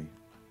glory.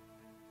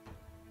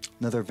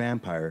 Another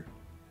vampire.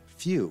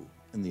 Few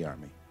in the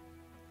army.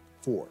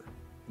 4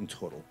 in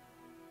total.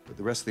 But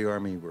the rest of the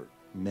army were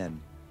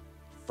men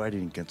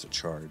fighting against a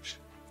charge.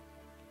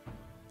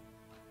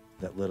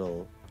 That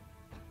little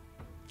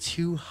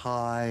too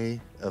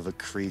high of a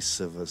crease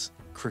of a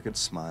crooked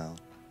smile.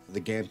 The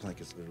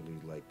gangplank is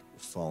literally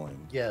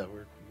falling. Yeah,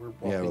 we're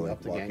walking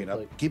up the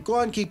gangplank. Keep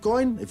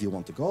going if you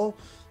want to go.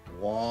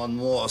 One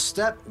more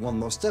step.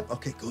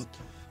 Okay, good.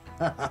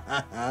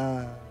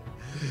 A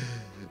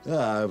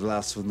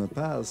blast from the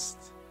past.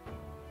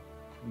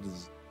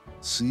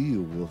 See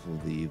you, Wolf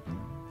of the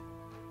Evening.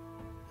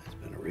 It's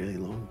been a really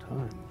long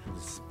time.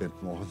 It's been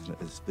more than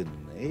it's been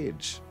an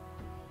age.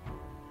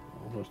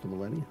 Almost a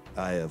millennia.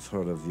 I have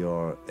heard of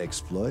your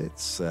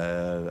exploits.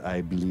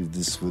 I believe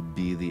this would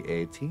be the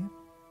 18th.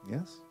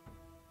 Yes?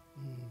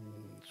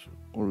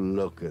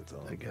 Look at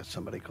all. I guess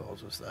somebody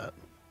calls us that.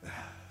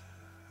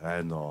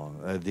 I know.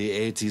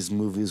 The 80s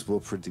movies were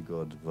pretty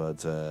good,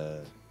 but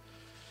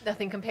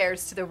Nothing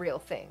compares to the real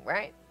thing,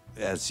 right?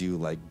 as you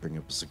bring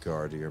up a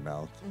cigar to your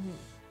mouth.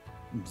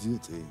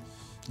 Beauty,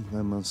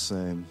 I must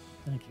say.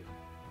 Thank you.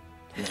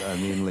 I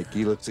mean,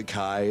 he looks at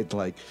Kai,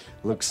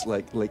 looks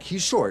like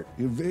he's short.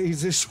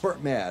 He's a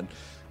short man.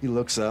 He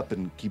looks up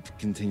and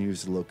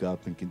continues to look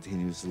up and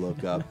continues to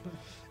look up.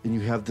 And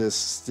you have this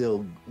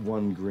still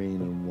one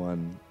green and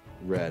one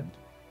red,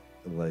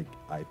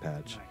 eye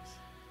patch. Nice.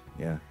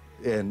 Yeah.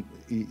 And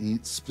he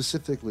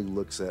specifically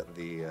looks at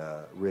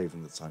the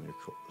raven that's on your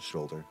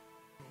shoulder.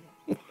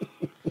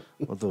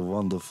 What a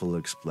wonderful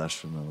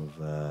expression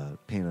of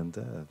pain and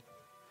death.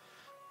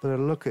 But I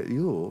look at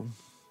you,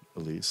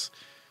 Elise.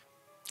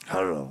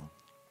 Hello.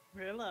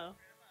 Hello.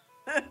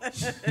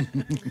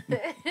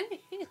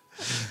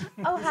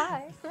 Oh,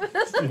 hi.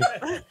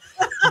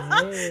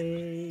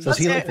 Hey. So is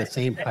he the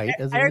same height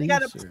as I already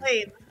got a Elise, or-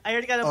 plane.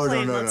 Oh,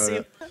 no, Let's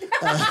no,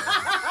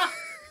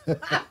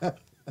 see.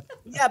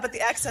 Yeah, but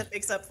the accent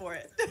makes up for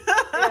it.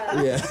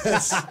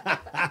 Yes.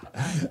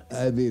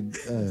 I mean,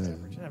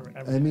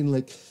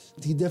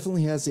 he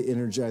definitely has the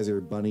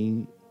Energizer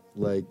Bunny,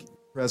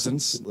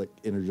 presence,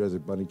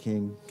 Energizer Bunny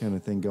King kind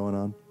of thing going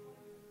on.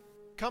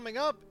 Coming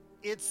up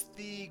it's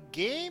the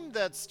game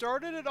that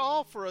started it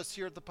all for us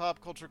here at the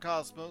Pop Culture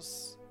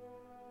Cosmos.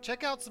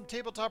 Check out some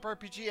tabletop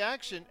RPG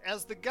action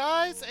as the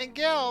guys and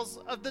gals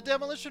of the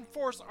Demolition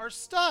Force are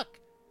stuck.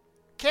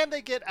 Can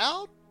they get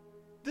out?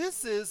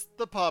 This is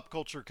the Pop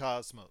Culture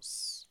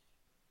Cosmos.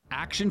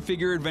 Action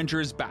Figure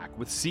Adventure is back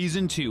with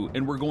Season 2,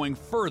 and we're going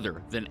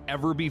further than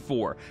ever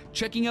before,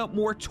 checking out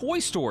more toy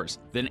stores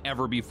than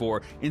ever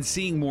before, and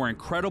seeing more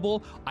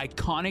incredible,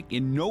 iconic,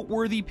 and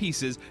noteworthy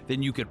pieces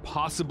than you could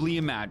possibly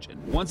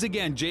imagine. Once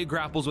again, Jay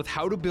grapples with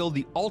how to build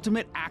the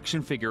ultimate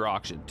action figure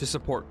auction to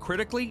support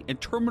critically and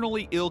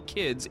terminally ill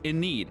kids in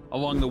need.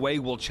 Along the way,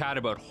 we'll chat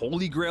about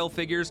Holy Grail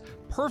figures,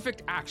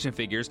 perfect action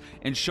figures,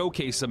 and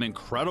showcase some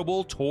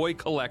incredible toy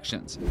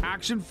collections.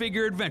 Action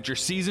Figure Adventure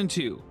Season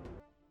 2.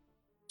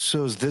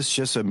 So is this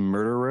just a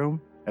murder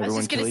room? I was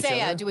just kill going to each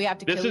say, other? do we have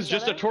to kill This is each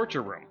just other? a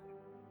torture room.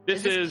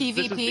 Is this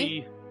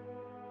PvP?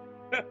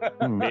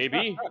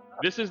 Maybe.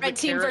 This is Red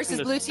the team carrot versus and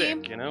the blue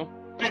stick, team? you know?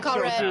 I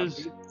call red.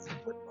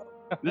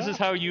 This is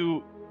how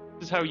you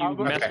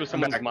mess with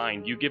someone's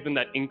mind. You give them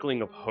that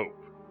inkling of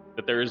hope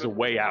that there is a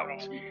way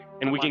out.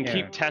 And we can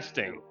keep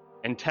testing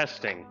and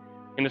testing.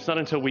 And it's not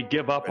until we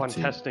give up on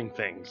testing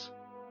things.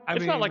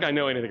 It's not like I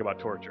know anything about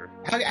torture.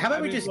 How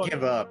about we just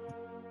give up?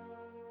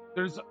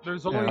 There's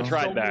only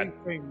so many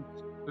things.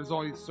 There's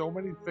only so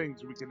many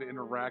things we can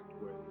interact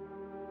with.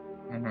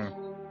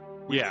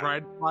 We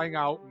tried flying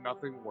out,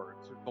 nothing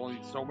works. There's only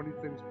so many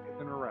things we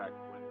can interact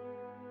with,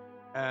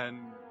 and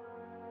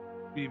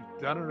we've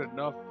done it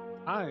enough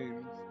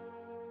times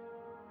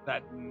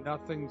that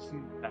nothing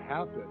seems to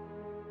happen.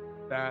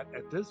 That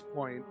at this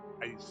point,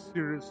 I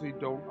seriously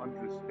don't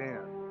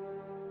understand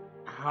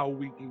how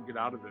we can get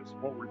out of this.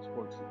 What we're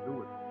supposed to do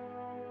with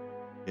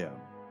it. Yeah.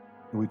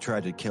 We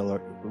tried to kill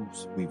our.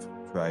 We've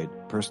tried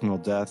personal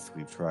death.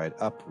 We've tried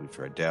up. We've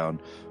tried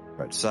down.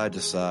 Tried side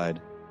to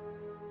side.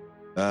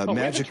 Magic we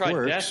haven't tried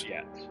works. death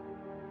yet.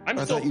 I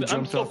thought you I'm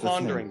jumped still off the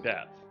pondering thing.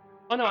 death.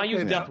 Oh no, I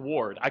used Death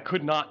Ward. I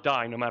could not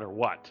die no matter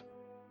what.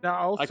 Now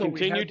also, I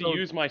continued to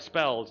use my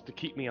spells to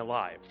keep me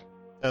alive.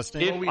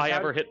 Testing. If I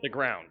ever hit the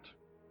ground.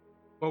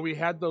 But we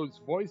had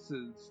those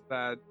voices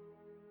that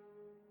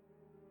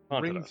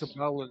Haunted rings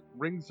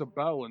us. a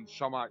bell in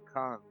Shamat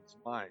Khan's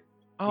mind.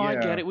 Oh, I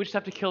get it. We just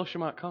have to kill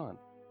Shamat Khan.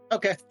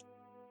 Okay.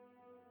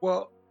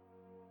 Well,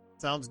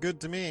 sounds good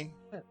to me.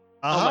 Oh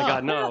my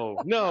god,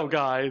 no. No,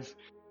 guys.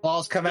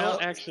 Balls come Don't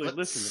out. actually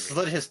listen to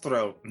me. Slit his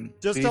throat.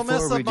 Just don't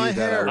mess up my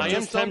hair. I am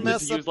Just don't tempted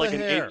mess to up use like the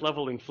an hair. 8th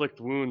level inflict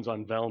wounds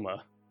on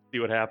Velma. See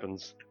what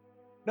happens.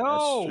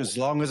 No. As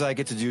long as I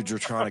get to do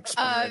Dratronic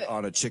Spirit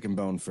on a chicken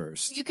bone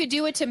first. You could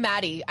do it to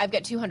Maddie. I've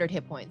got 200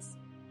 hit points.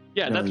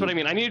 Yeah, that's what I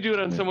mean. I need to do it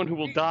on someone who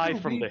will die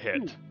from the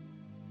hit.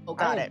 Oh,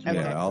 got it. Okay.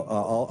 Yeah,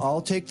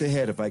 I'll take the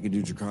hit if I can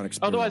do Draconic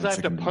Spirit. Otherwise, on a I have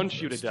to chicken bone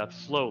punch you to first. death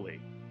slowly.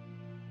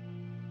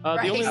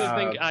 Right. The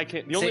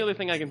only other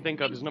thing I can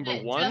think of is number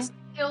one. Just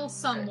kill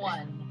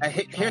someone.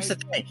 Here's the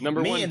thing.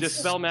 Number Me one, and-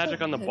 dispel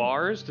magic on the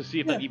bars to see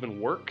if that even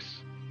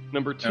works.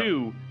 Number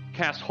two,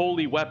 cast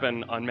holy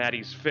weapon on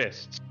Maddie's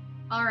fists.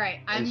 All right,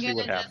 I'm and see gonna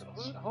what just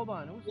happens. Hold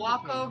on.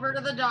 walk over to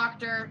the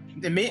doctor.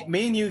 Me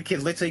and you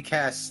can literally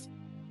cast.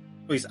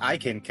 At least I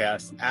can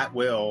cast at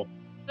will.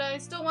 But I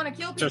still want to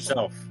kill people. Alter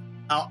self.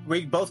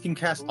 We both can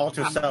cast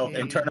alter self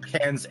and turn our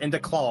hands into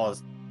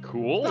claws.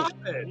 Cool. Stop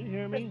it. You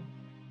hear me?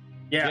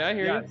 Yeah, I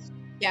hear you.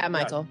 Yeah,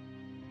 Michael.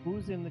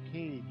 Who's in the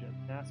cage?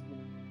 I'm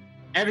asking.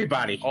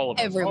 Everybody. All of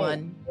us.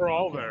 Everyone. We're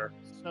all there.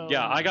 So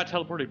Yeah, I got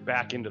teleported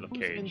back into the who's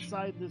cage.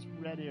 inside this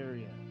red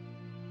area?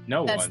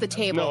 No That's one. the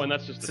table. No, and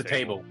that's just It's the a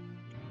table.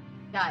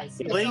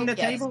 Guys, Playing the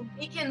Yes. table?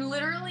 he can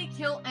literally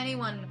kill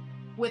anyone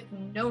with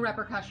no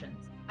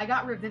repercussions. I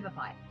got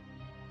revivified.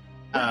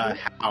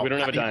 How? We don't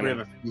have a How do you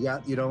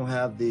diamond. You don't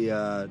have the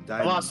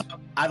diamond.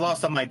 I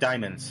lost all my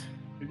diamonds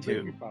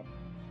too.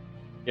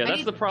 Yeah, I that's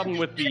need the problem to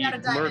with the get out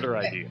of diamond murder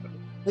quick. idea.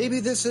 Maybe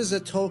this is a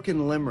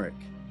token limerick.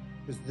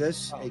 Is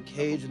this a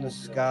cage in the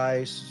sky?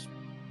 Is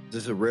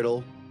this a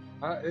riddle?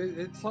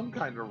 It's some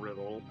kind of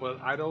riddle,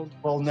 but I don't.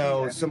 Well,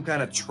 no, see it's some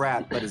kind of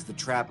trap, but is the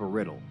trap a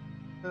riddle?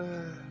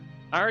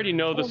 I already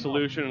know the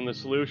solution, and the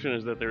solution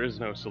is that there is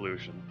no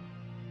solution.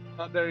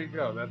 There you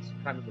go. That's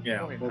kind of the Yeah.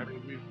 point. I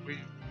mean, we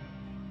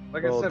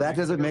like Well, I said, that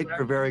we doesn't can make interact-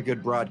 for very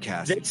good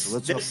broadcasting. So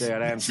let's hope This-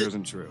 that answer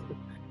isn't true.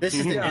 This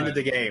is the Yeah. end of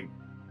the game.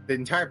 The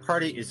entire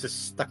party is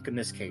just stuck in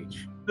this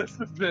cage. This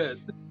is it.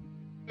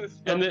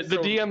 And the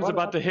DM's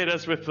about to hit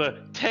us with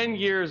the 10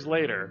 years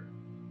later.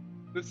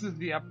 This is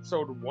the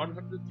episode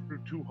 100 through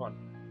 200.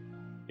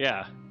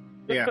 Yeah.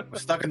 Yeah, we're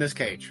stuck in this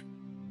cage.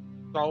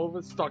 All of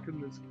us stuck in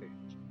this cage.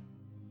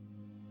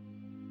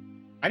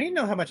 I didn't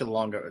know how much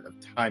longer of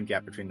time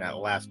gap between that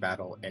last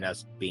battle and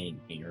us being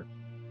here.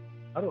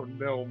 I don't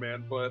know,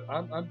 man, but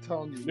I'm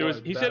telling you. It was.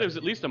 what, He that- said it was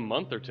at least a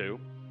month or two.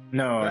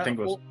 No, I Yeah, think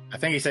it was. well- I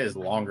think he said it's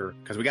longer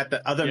because we got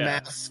the other Yeah.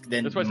 mask.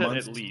 Then That's why I said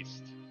months. at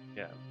least.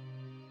 Yeah.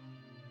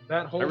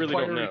 that whole I really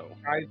don't fiery know.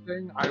 sky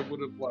thing. I would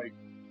have like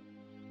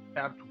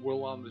tapped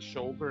Will on the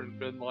shoulder and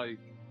been like,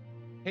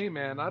 "Hey,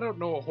 man, I don't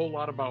know a whole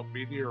lot about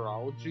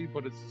meteorology,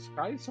 but is the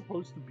sky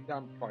supposed to be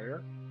on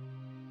fire?"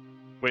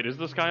 Wait, is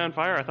the sky on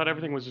fire? I thought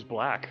everything was just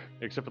black,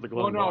 except for the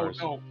glowing bars.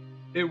 No.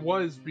 It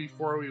was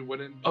before we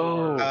went into.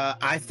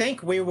 I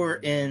think we were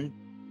in.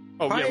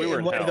 Oh yeah, we were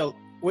in hell.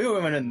 We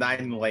were in the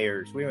 9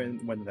 layers. We were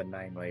in one of the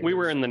 9 layers. We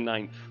were in the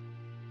 9th.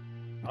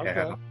 Okay.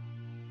 Yeah.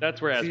 That's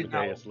where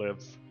Asmodeus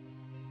lives.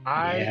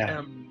 I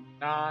am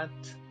not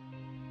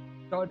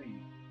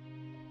studied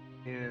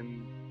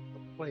in the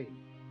plane.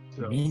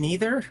 So. Me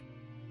neither.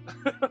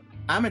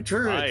 I'm a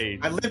druid.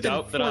 I lived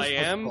doubt in that I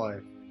Force am.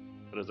 Life.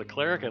 But as a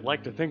cleric, I'd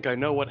like to think I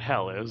know what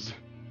hell is.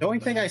 The only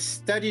thing I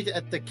studied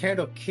at the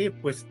Candle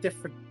Keep was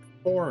different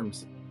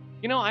forms.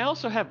 You know, I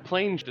also have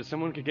planes that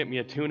someone could get me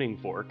a tuning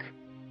fork.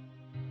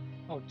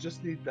 Oh,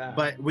 just need that.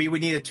 But we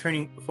would need a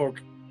tuning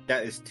fork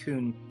that is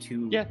tuned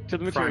to the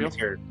material.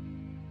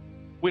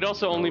 We'd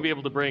also only be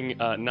able to bring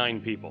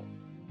 9 people.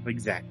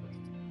 Exactly.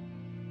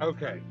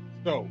 Okay,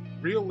 so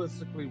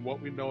realistically,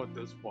 what we know at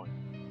this point,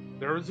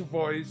 there is a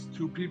voice,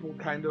 2 people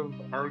kind of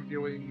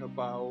arguing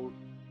about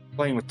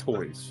playing with the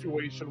toys.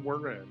 Situation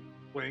we're in,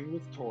 playing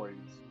with toys,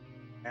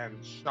 and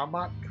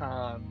Shamat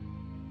Khan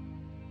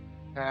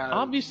has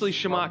Obviously,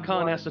 Shamat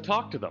Khan has to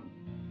talk to them.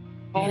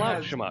 Call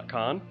out Shamat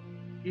Khan.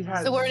 He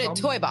has So we're in a some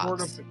toy box.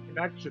 Sort of a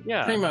connection.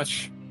 Yeah. Pretty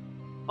much.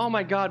 Oh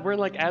my god, we're in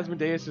like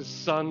Asmodeus'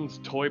 son's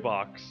toy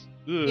box.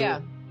 Ugh. Yeah.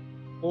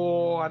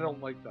 Oh, I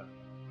don't like that.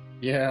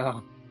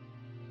 Yeah.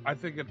 I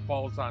think it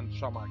falls on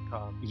Shamat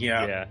Khan.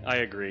 Yeah, I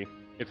agree.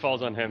 It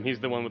falls on him. He's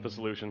the one with the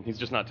solution. He's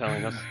just not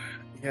telling us.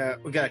 Yeah,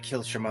 we gotta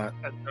kill Shamat.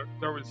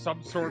 There was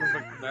some sort of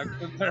a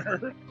connection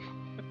there.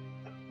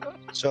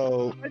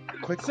 So,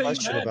 quick Say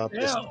question that about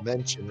this now.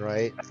 dimension,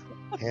 right?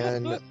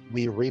 Can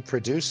we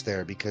reproduce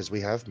there because we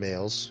have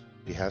males,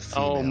 we have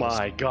females? Oh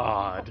my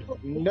god.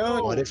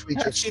 No. What if we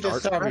just See the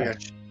start summary.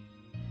 fresh?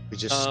 We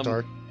just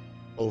start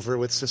over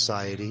with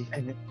society,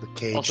 the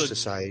cage Also-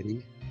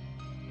 society.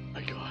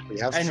 My god. We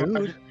have And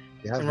food.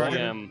 We have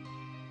water.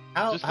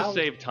 Just to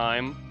save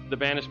time, the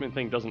banishment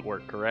thing doesn't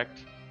work, correct?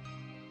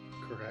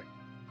 Correct.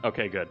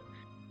 Okay, good.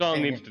 That's all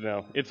it needs to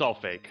know. It's all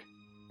fake.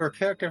 For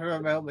character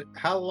development,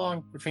 how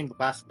long between the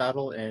last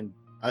battle and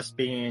us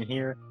being in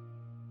here?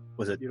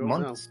 Was it You don't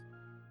months?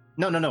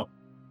 No.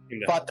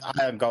 Fought the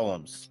iron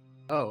golems.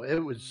 Oh, it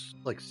was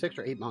like 6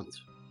 or 8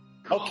 months.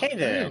 Okay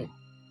then.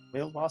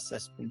 We lost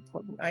this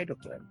important item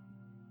then.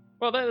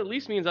 Well, that at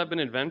least means I've been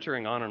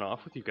adventuring on and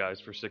off with you guys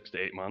for 6 to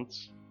 8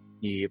 months.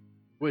 Yep.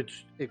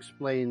 Which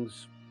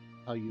explains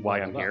how you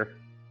Why I'm leveled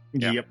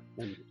here. up. Yep.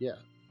 And, yeah.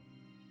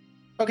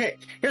 Okay,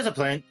 here's a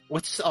plan.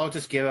 Let's all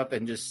just give up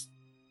and just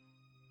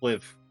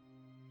live.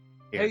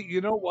 Here. Hey,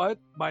 you know what?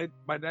 My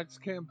next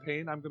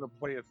campaign, I'm going to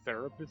play a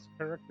therapist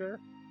character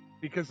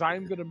because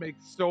I'm going to make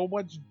so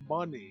much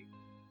money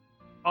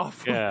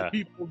off Yeah. of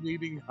people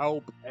needing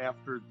help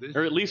after this.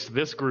 Or at least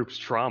this group's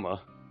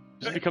trauma.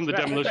 Just become the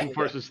Demolition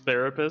Force's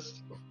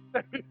therapist.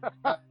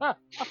 What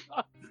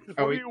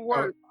are you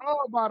worth? Oh,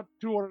 about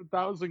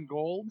 200,000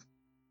 gold.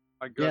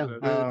 My Yeah,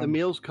 goodness. the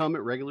meals come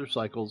at regular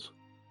cycles.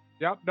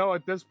 Yep. No,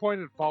 at this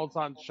point, it falls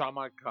on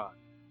Shaman Khan.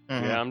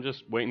 Yeah, I'm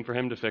just waiting for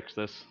him to fix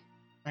this.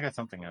 I got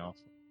something else.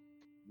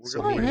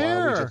 So My meanwhile,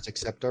 hair. we just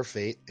accept our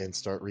fate and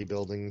start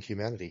rebuilding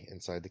humanity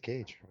inside the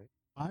cage, right?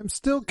 I'm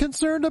still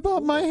concerned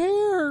about my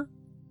hair.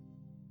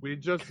 We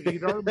just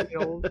eat our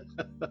meals,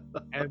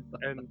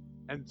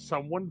 and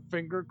someone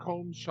finger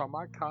combs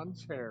Shaman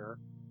Khan's hair,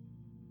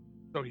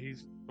 so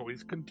he's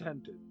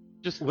contented.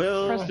 Just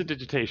Will-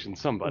 prestidigitation,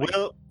 somebody.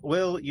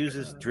 Will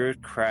uses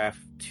Druidcraft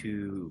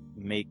to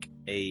make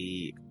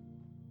a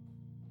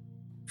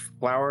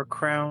flower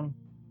crown.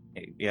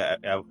 Yeah,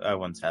 I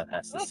once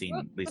has to see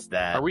at least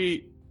that. Are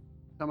we?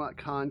 Shamat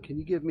Khan, can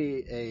you give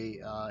me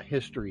a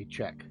history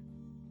check?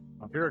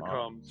 Here it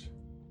comes.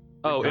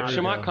 Oh, if There you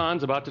Shamat go.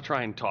 Khan's about to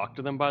try and talk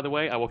to them, by the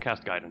way, I will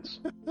cast guidance.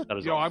 That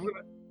is Yo, all.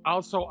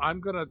 I'm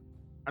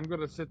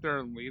gonna sit there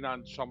and lean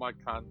on Shaman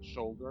Khan's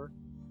shoulder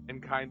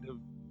and kind of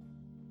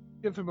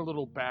give him a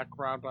little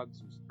background on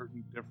some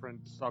certain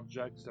different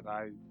subjects that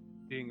I,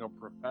 being a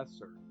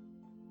professor,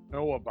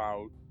 know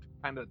about.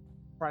 Kind of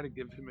try to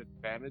give him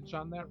advantage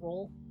on that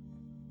role.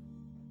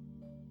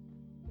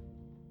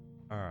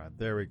 All right,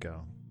 there we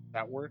go.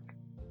 That work?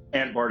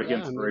 And Bardic Yeah, I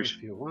mean, Inspiration.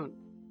 if you want.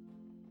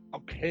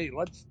 Okay,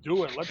 let's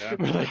do it. Let's get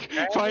Like,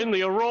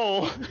 finally a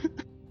roll.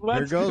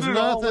 Let's Here goes get it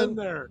all nothing. in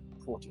there.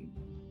 14.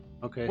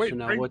 Okay, Wait, so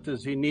now bring- what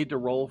does he need to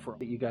roll for?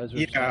 You guys are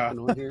Yeah. stacking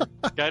on here.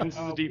 Guidance is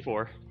a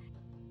D4.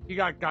 He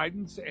got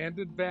guidance and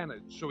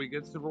advantage, so he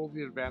gets to roll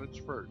the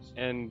advantage first.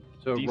 And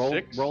So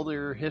D6? roll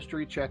your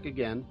history check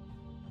again.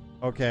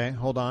 Okay,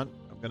 hold on.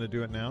 I'm going to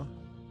do it now.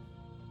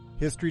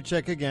 History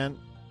check again.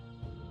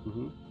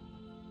 Mm-hmm.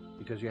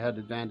 Because you had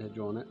advantage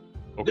on it.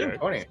 Okay.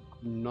 20.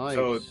 Nice.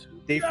 So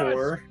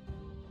D4.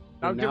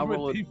 Now And give him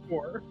roll a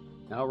D4.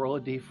 Now roll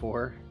a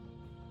d4.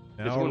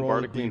 Does Now someone roll a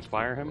bardically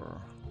inspire him?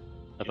 D4.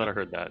 I thought I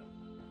heard that.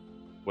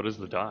 What is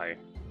the die?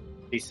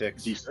 D6.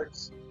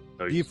 D6.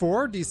 Oh,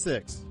 D4,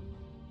 D6.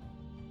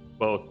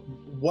 Both.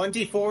 1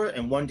 D4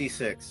 and 1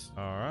 D6.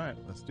 All right,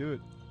 let's do it.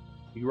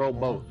 You roll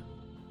both.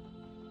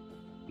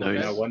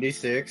 Nice. Now 1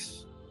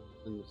 D6.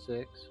 And the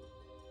 6.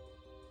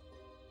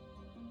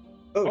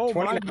 Oh,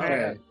 my 29.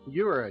 man.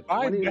 You are at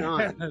My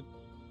 29. man.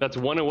 That's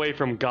one away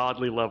from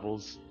godly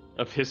levels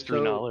of history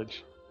So-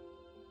 knowledge.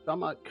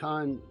 Samat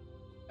Khan,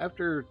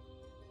 after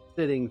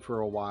sitting for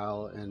a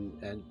while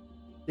and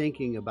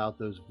thinking about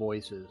those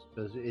voices,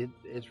 because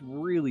it's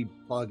really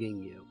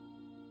bugging you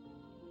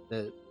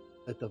that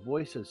the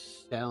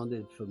voices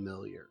sounded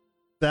familiar.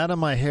 That and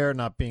my hair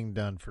not being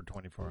done for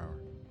 24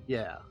 hours.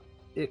 Yeah,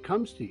 it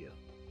comes to you.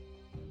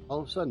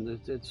 All of a sudden,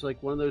 it's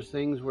like one of those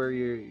things where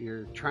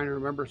you're trying to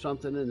remember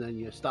something and then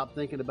you stop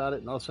thinking about it,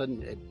 and all of a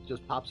sudden it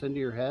just pops into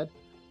your head.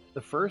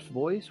 The first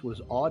voice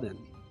was Auden,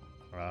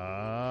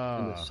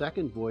 and the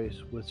second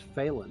voice was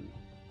Phelan.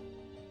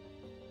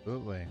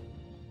 Absolutely.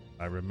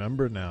 I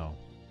remember now.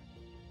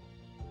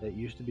 That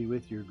used to be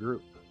with your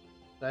group.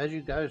 So as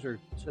you guys are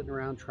sitting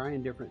around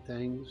trying different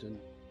things and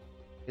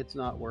it's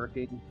not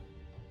working,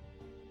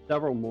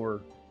 several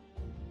more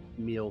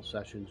meal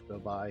sessions go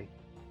by.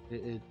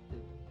 It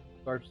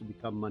starts to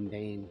become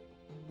mundane,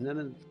 and then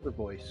another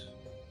voice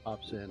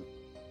pops in.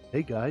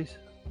 Hey guys,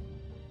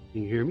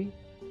 can you hear me?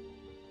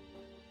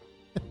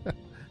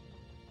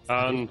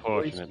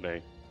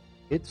 Unfortunately.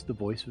 It's the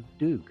voice of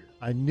Duke.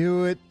 I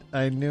knew it.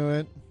 I knew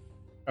it.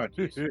 Oh,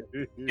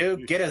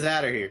 Dude, get us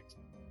out of here.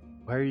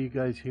 Why are you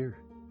guys here?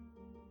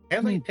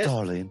 Apparently pissed,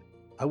 Darling.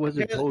 I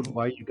wasn't told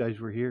why you guys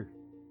were here.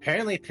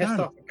 apparently pissed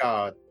off a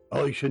god.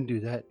 Oh, you shouldn't do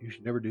that. You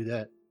should never do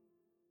that.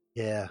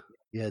 Yeah,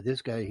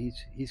 this guy,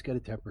 he's got a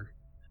temper.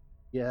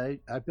 Yeah,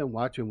 I've been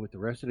watching with the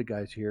rest of the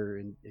guys here,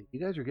 and you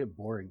guys are getting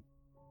boring.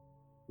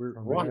 We're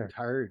getting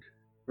tired.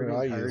 We're Where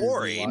are getting you? tired of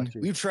Boring.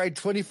 watching. We've tried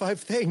 25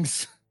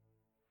 things.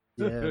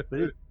 Yeah,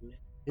 but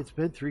it's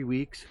been 3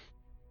 weeks.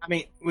 I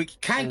mean, we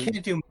can't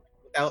do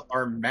without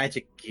our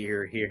magic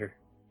gear here.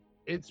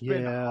 It's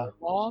been how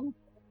long?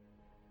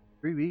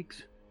 3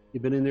 weeks.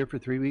 You've been in there for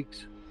 3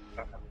 weeks.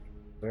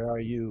 Where are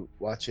you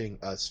watching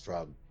us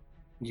from?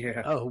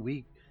 Yeah. Oh,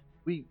 we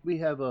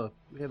have a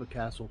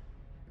castle.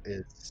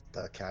 It's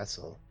the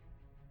castle.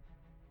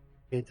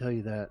 Can't tell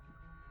you that.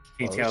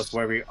 Can you tell us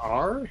where we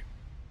are?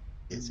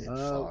 Is it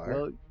far?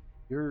 Well,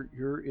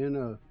 you're in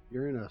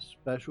a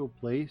special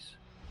place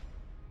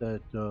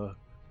that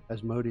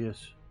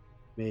Asmodeus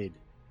made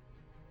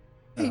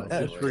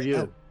just for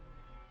you.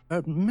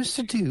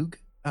 Mr. Duke,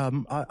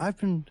 I've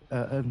been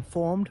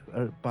informed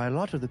by a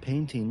lot of the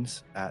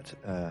paintings at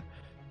the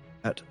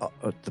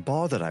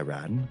bar that I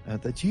ran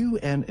that you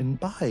and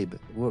Imbibe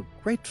were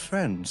great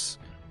friends.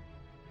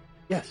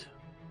 Yes.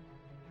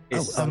 I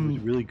was a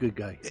really good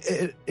guy.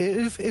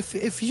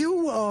 If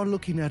you are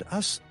looking at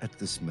us at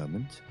this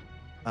moment,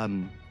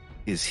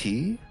 is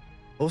he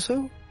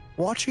also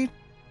watching?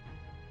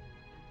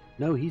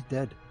 No, he's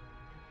dead.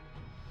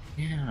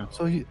 Yeah.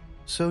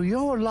 So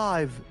you're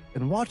alive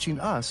and watching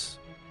us,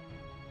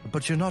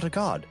 but you're not a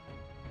god.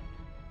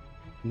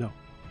 No.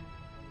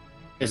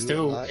 It's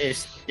still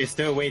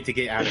a way to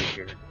get out of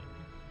here.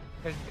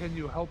 Can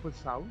you help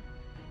us out?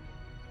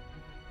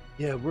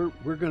 Yeah,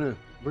 we're gonna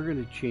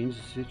change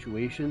the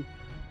situation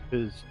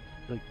because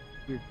like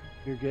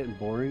you're getting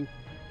boring,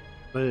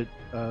 but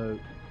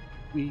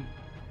we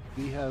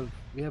have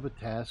a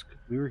task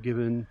we were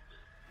given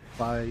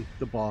by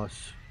the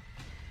boss,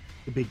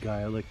 the big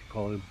guy I like to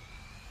call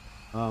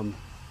him.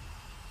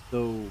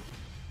 So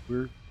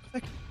we're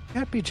Like,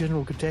 can't be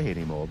General G'day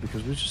anymore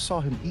because we just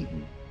saw him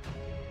eaten.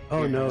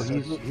 oh no,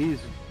 he's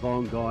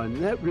long gone.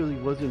 That really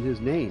wasn't his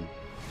name.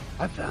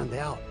 I found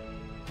out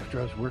after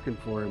I was working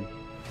for him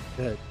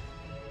that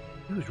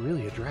he was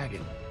really a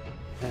dragon.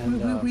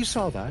 And We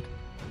saw that.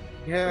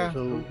 Yeah.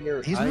 so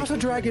He's not a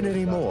dragon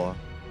anymore.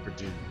 For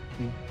Duke.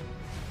 you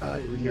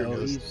Here know,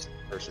 knows this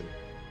person.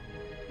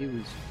 he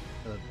was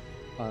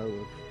a pile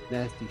of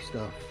nasty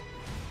stuff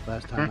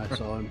last time I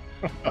saw him.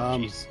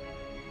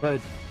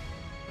 But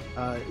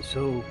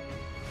so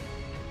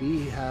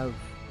we have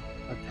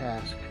a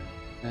task,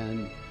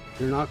 and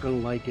you're not going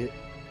to like it.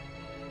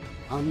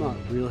 I'm not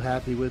real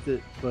happy with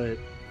it, but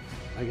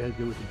I got to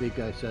do what the big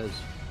guy says,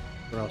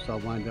 or else I'll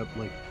wind up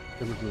like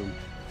Timbergroom.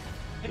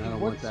 And I don't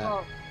want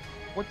that.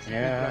 What's the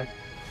Yeah. big guys?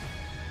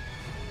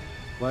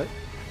 What?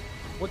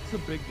 What's the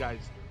big guys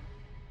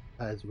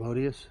do?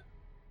 Asmodeus?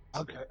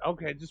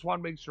 Okay. Just want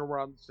to make sure we're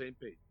on the same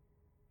page.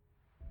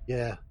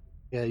 Yeah.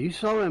 You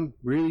saw him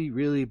really,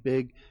 really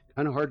big,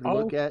 kind of hard to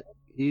look at.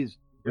 He's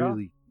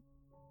really,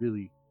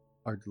 really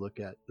hard to look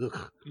at.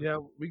 Ugh. Yeah,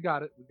 we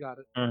got it.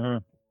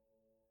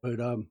 But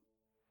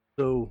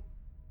so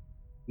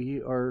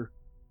we are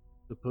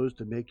supposed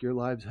to make your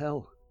lives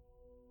hell.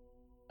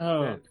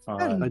 Oh,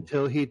 fine.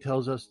 Until he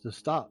tells us to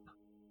stop.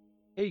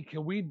 Hey,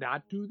 can we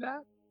not do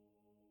that?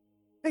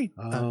 Hey,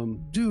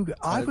 Duke,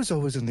 I was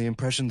always in the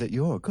impression that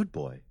you're a good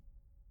boy.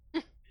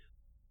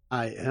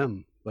 I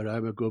am, but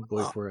I'm a good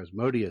boy for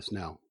Asmodeus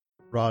now.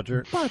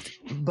 Roger.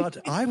 But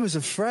I was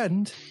a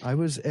friend. I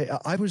was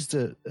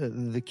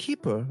the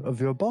keeper of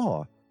your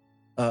bar,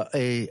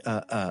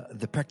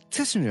 the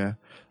practitioner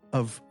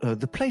of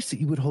the place that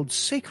you would hold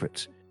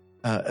sacred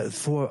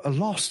for a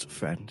lost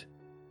friend.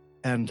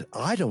 And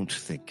I don't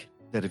think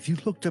that if you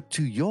looked up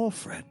to your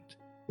friend,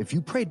 if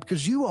you prayed,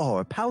 because you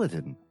are a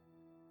paladin,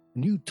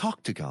 and you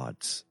talk to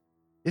gods.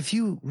 If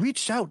you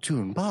reached out to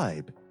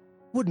Imbibe,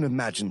 wouldn't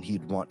imagine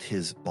he'd want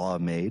his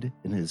barmaid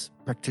and his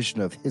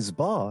practitioner of his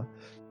bar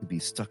to be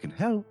stuck in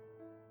hell.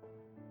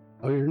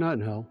 Oh, you're not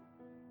in hell.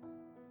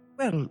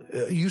 Well,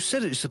 you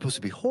said it's supposed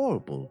to be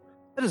horrible.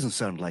 That doesn't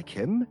sound like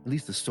him, at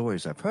least the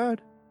stories I've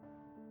heard.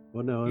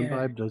 Well, no,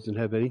 Imbibe doesn't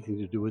have anything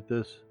to do with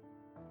this.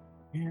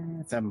 Yeah,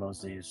 it's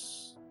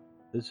Moses.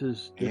 This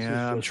is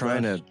I'm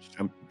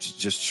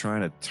just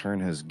trying to turn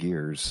his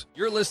gears.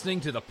 You're listening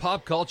to the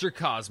Pop Culture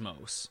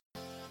Cosmos.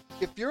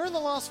 If you're in the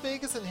Las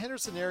Vegas and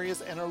Henderson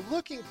areas and are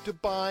looking to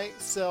buy,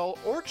 sell,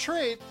 or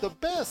trade the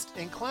best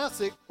in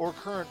classic or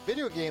current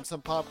video games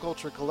and pop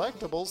culture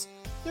collectibles,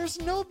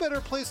 there's no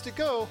better place to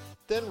go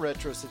than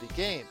Retro City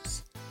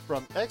Games.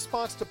 From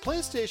Xbox to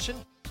PlayStation,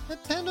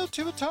 Nintendo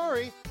to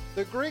Atari,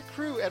 the great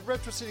crew at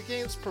Retro City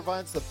Games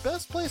provides the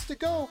best place to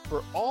go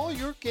for all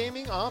your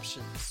gaming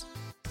options.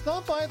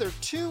 Stop by their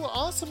 2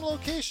 awesome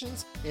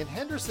locations in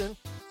Henderson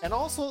and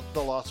also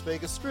the Las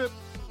Vegas Strip,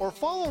 or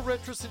follow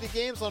Retro City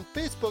Games on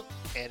Facebook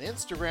and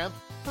Instagram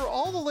for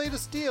all the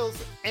latest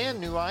deals and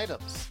new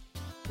items.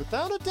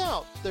 Without a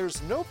doubt,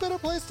 there's no better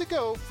place to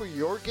go for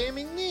your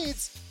gaming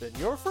needs than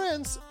your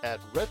friends at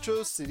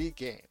Retro City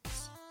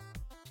Games.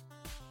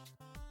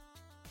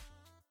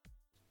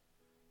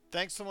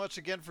 Thanks so much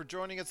again for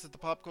joining us at the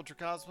Pop Culture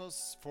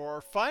Cosmos. For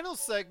our final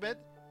segment,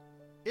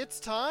 it's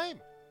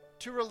time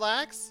to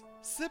relax,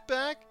 sit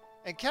back,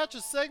 and catch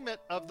a segment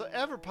of the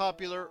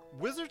ever-popular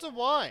Wizards of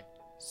Wine.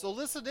 So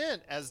listen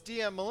in as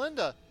DM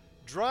Melinda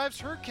drives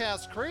her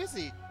cast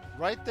crazy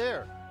right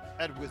there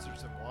at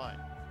Wizards of Wine.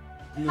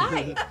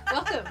 Hi,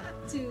 welcome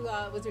to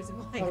Wizards of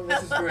Wine. Oh,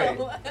 this is great.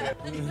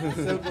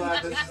 So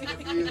glad this is the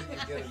view that you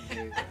get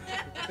into.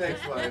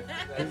 Thanks, wife.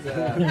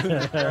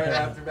 That's right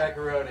after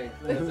macaroni.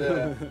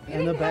 That's,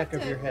 in the back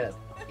of your head.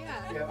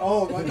 Yeah.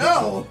 Oh,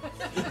 no!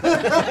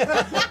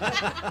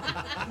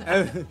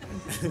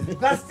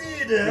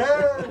 Bastide!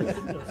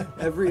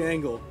 Every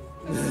angle.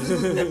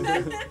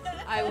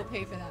 I will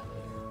pay for that later.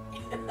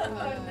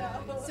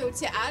 So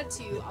to add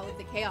to all of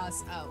the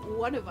chaos,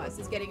 one of us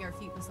is getting our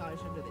feet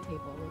massaged under the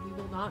table. We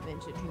will not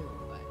mention who,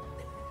 but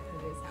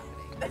it is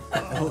happening.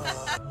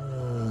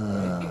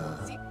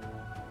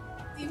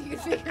 see if you can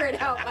figure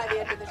it out by the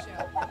end of the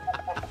show.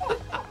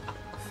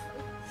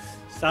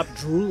 Stop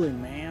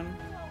drooling, man.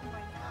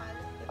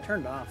 It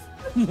turned off.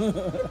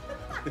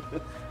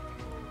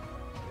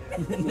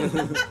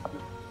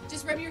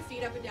 Just rub your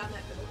feet up and down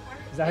that middle part.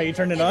 Is that how you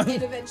turned it on?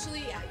 And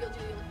eventually, yeah, you'll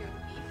hear the beat.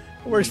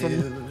 Works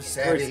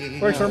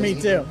for me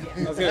too.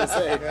 I was gonna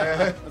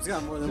say, it's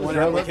got more than one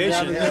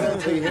application.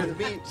 Until you hear the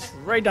beat.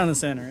 Right down the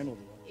center. It'll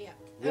do it. Yeah.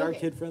 We are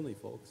kid friendly,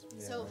 folks.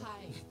 So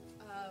hi,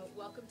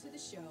 welcome to the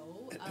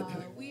show.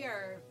 We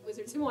are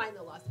Wizards and Wine,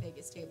 the Las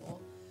Vegas table.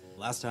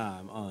 Last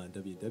time on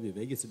WW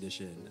Vegas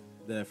Edition,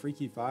 the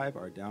Freaky Five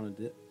are down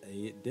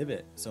a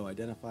divot, so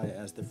identify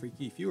as the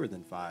Freaky Fewer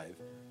Than Five,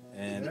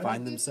 and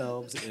find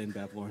themselves in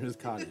Bavlorna's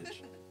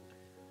cottage.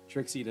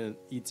 Trixie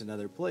eats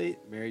another plate,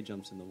 Mary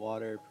jumps in the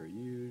water, per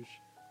usual.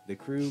 The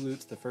crew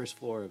loots the first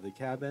floor of the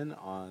cabin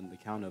on the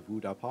count of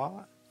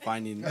Woodapa,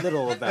 finding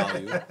little of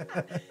value.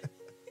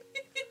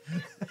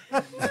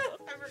 I forgot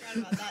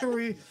about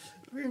that.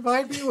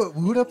 Remind me what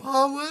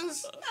Woodapa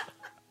was?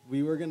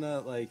 We were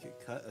gonna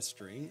cut a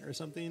string or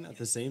something at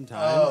the same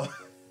time. Oh.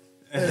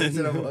 And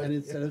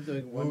instead of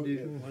doing one,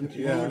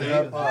 two, yeah,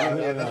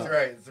 that's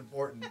right. It's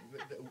important.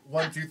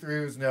 1, 2,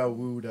 3 was no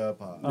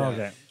Woodapa. Oh,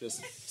 okay.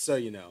 Just so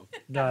you know.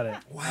 Got it.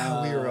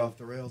 Wow, we were off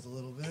the rails a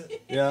little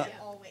bit. Yeah.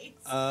 Always.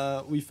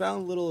 We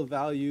found little of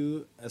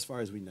value as far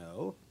as we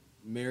know.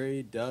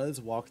 Mary does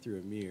walk through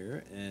a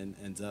mirror and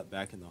ends up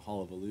back in the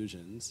Hall of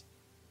Illusions.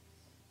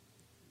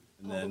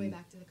 And All then, the way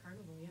back to the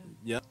carnival, yeah.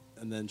 Yep.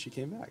 And then she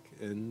came back,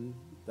 and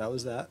that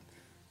was that.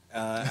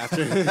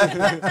 After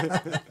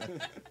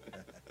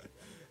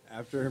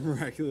after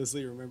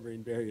miraculously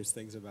remembering various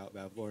things about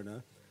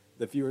Bavlorna,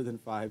 the Fewer Than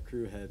Five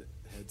crew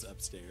heads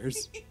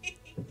upstairs.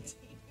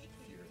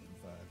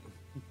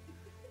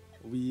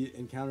 We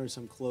encounter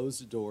some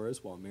closed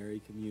doors while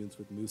Mary communes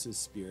with Moose's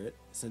spirit,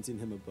 sensing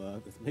him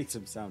above. It makes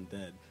him sound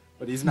dead,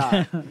 but he's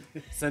not.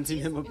 Sensing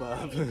him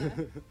above.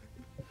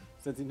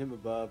 Sensing him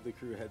above, the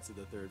crew heads to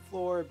the 3rd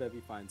floor. Bevy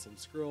finds some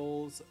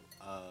scrolls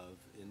of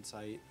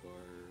insight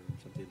or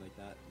something like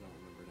that. I don't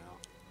remember now.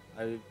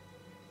 I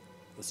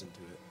listened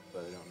to it, but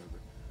I don't remember.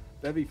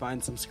 Bevy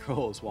finds some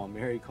scrolls while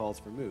Mary calls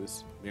for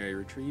Moose. Mary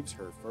retrieves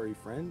her furry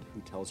friend,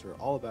 who tells her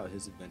all about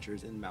his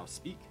adventures in mouse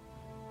speak.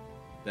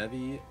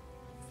 Bevy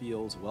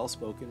feels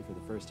well-spoken for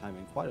the first time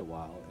in quite a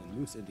while, and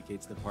Moose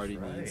indicates the party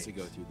needs to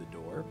go through the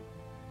door.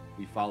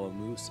 We follow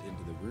Moose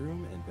into the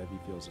room, and Bevy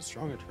feels a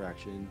strong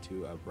attraction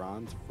to a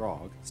bronze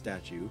frog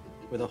statue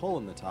with a hole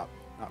in the top,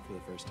 not for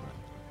the first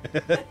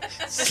time.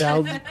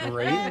 Sounds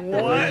great.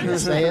 What?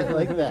 Say it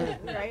like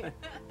that. Right?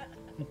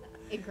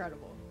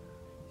 Incredible.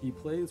 He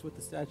plays with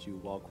the statue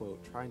while,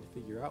 quote, trying to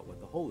figure out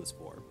what the hole is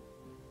for.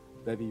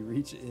 Bevy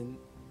reaches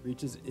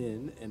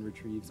in and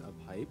retrieves a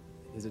pipe.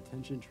 His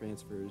attention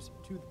transfers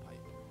to the pipe.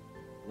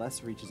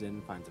 Les reaches in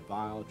and finds a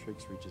vial.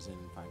 Trix reaches in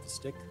and finds a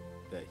stick.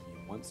 that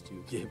he wants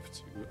to give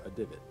to a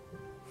divot.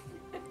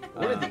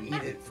 What did they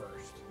eat it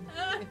first?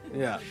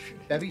 Yeah.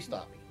 Bevy,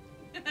 stop me.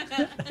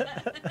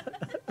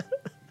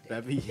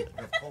 Bevy.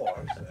 Of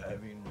course. I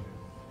mean,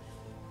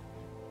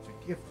 it's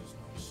a gift. It's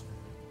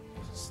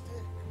a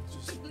stick. It's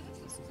just.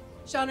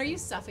 Sean, are you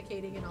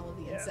suffocating in all of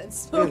the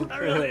incense I smoke?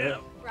 really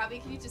am. Robbie,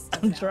 can you just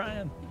step I'm down?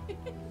 trying.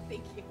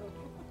 Thank you.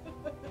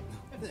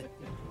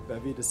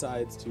 Bevy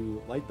decides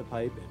to light the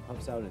pipe and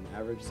puffs out an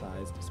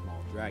average-sized small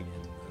dragon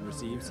and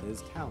receives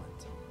his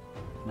talent.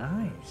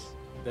 Nice.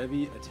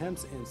 Bevy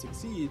attempts and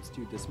succeeds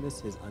to dismiss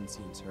his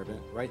unseen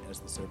servant right as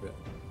the servant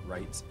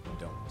writes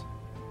don't.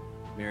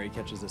 Mary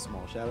catches a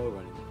small shadow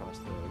running across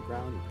the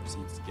ground and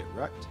proceeds to get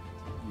wrecked.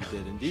 You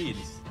did indeed.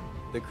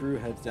 The crew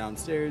heads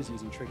downstairs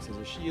using tricks as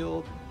a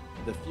shield.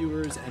 The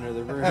viewers enter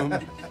the room. I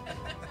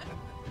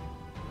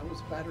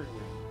was battery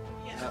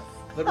weight. Yeah.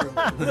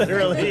 Literally.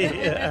 Literally.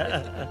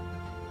 Yeah.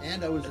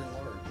 And I was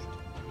enlarged.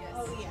 Yes.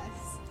 Oh,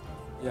 yes.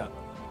 Yeah.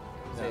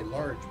 It's a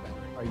large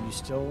battery. Are you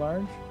still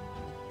large?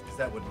 Because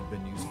that wouldn't have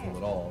been useful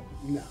at all.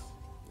 No.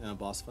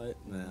 Boss fight?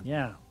 Nah.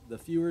 Yeah. The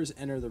viewers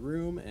enter the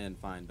room and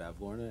find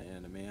Bavlorna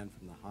and a man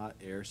from the hot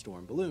air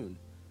storm balloon.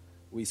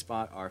 We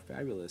spot our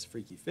fabulous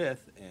freaky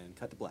fifth and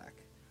cut to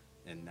black.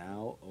 And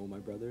now, oh my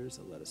brothers,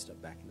 let us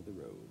step back into the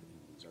road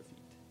and lose our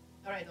feet.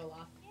 All right,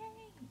 Olaf.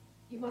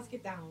 You must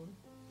get down.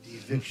 The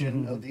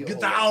eviction of the Get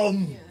old.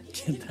 down!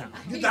 Get down.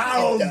 Get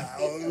down!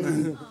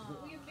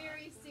 We have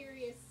very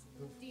serious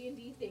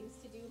D&D things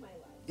to do, my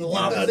love. The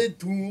lab,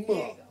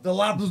 the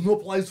lab is no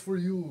place for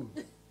you.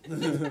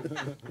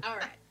 All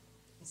right.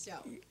 So,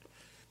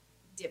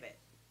 Divot.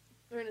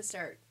 We're going to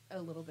start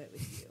a little bit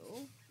with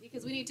you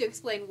because we need to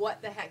explain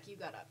what the heck you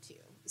got up to.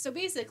 So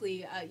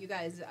basically, you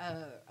guys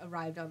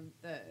arrived on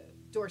the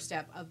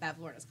doorstep of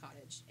Bavlorna's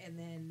cottage, and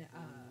then,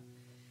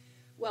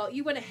 well,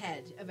 you went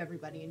ahead of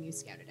everybody and you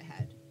scouted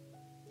ahead.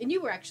 And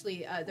you were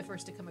actually the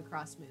first to come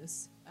across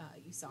Moose.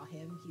 You saw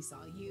him, he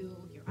saw you,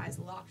 your eyes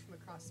locked from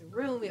across the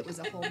room. It was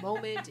a whole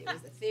moment, it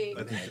was a thing.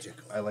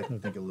 I like to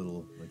think a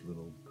little,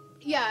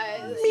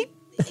 Yeah,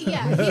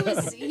 yeah,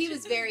 he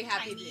was very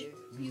happy to.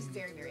 He was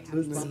very, very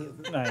happy to see you.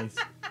 Nice.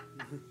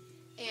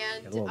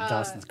 And A little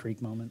Dawson's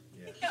Creek moment.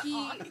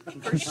 he,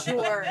 for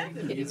sure. Are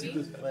you kidding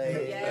me?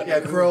 Yeah,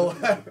 Crow.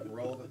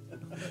 Roll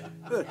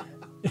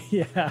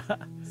Yeah.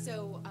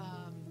 So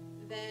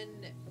then,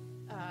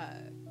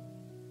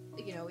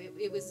 you know,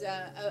 it was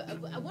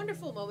a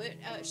wonderful moment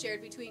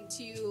shared between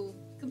two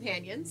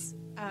companions,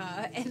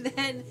 and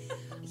then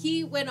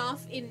he went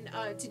off in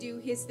to do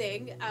his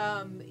thing.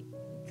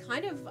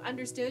 Kind of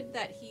understood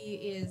that he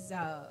is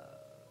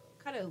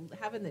kind of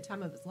having the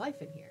time of his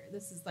life in here.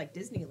 This is like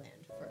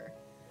Disneyland for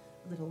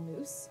little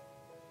Moose.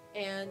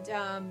 And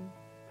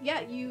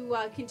yeah, you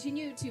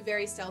continue to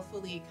very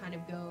stealthily kind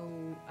of go.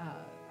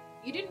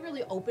 You didn't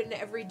really open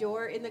every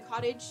door in the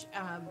cottage.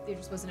 There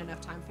just wasn't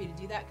enough time for you to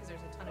do that because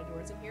there's a ton of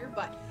doors in here.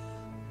 But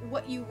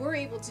what you were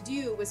able to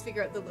do was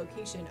figure out the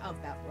location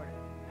of Bavlorna.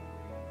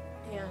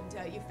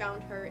 And you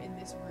found her in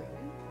this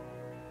room.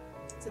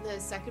 It's on the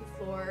second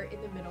floor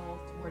in the middle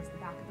towards the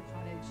back of the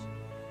cottage.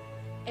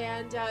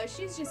 And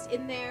she's just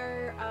in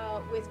there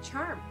with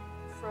Charm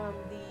from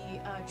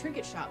the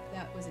trinket shop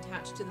that was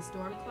attached to the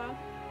storm cloud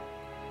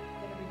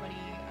that everybody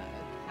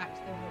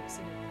packed their ropes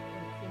in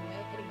and flew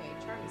away. Anyway,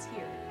 Charm is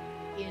here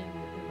in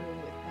the room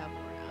with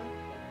Bavlorna.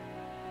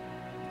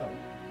 Oh,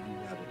 you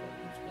have it on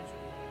your special.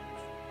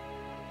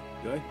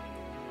 Good.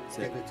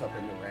 If it's up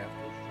in the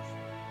rafters, just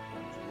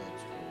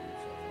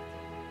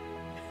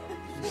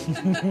So,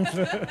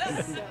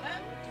 just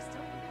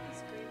don't look at the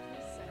screen for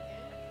a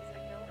second, because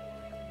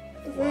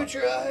I know. avert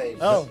your eyes.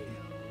 Oh.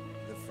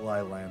 The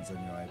fly lands on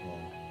your eyeball.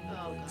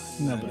 Oh, gosh.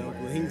 No No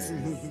blinks.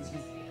 Okay,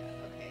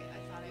 I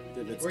thought I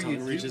would. Its Or you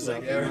tongue reaches do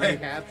up. like, right.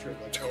 Capture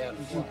like they had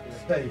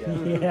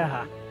flies.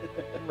 Yeah.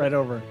 Right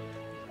over.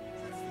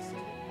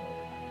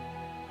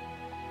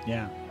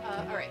 Yeah.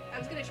 All right, I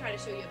was gonna try to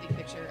show you a big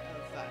picture of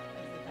the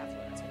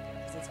Bavlorna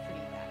because it's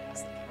pretty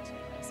badass looking to be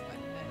honest, but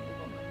it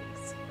won't let me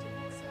see it.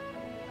 So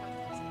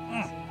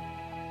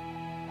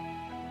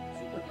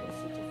Super close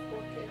to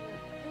 4K.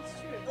 that's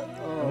true.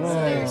 Oh. So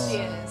there she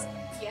is.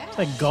 Yeah. It's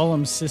like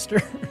Gollum's sister.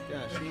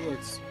 Yeah, she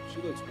looks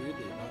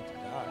weirdly about to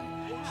die.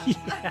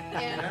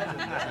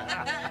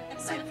 And,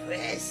 so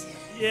Precious.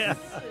 Yeah.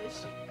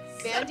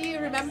 Man, do you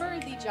remember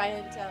the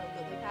giant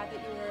lily pad that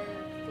you were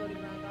floating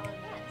around on?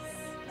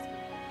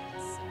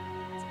 Yes.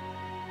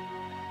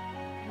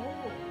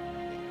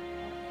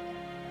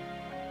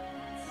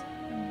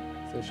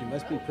 So she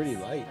must be pretty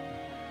light.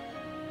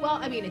 Well,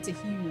 I mean, it's a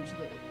huge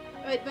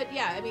lily. But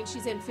yeah, I mean,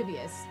 she's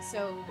amphibious,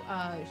 so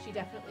she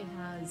definitely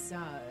has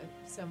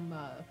some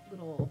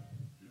little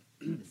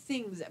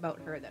things about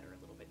her that are a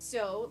little bit.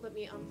 So let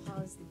me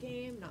unpause the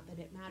game. Not that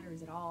it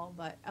matters at all,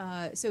 but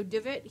so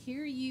Divot,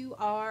 here you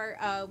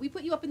are. We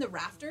put you up in the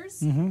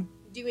rafters,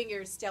 doing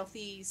your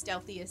stealthy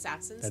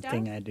assassin That stuff.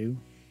 thing I do.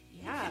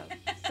 Yeah,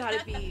 thought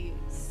it'd be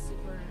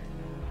super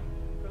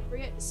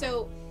appropriate.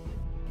 So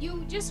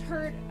you just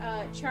heard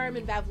Charm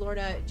and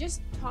Bavlorna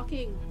just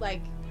talking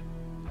like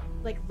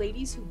like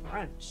ladies who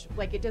brunch.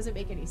 Like, it doesn't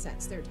make any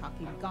sense. They're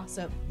talking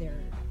gossip. They're,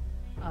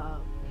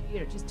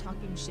 just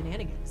talking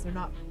shenanigans. They're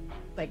not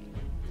like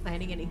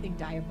planning anything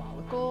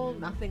diabolical.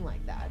 Nothing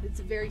like that. It's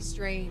a very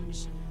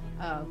strange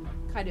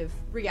kind of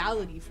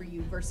reality for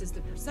you versus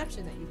the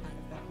perception that you've had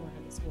of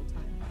Bethlehem this whole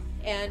time.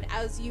 And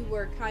as you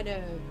were kind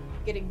of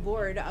getting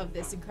bored of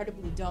this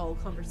incredibly dull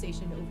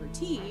conversation over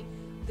tea,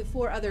 the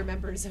 4 other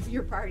members of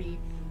your party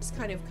just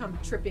kind of come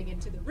tripping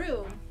into the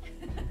room.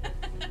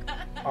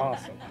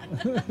 Awesome.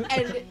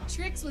 And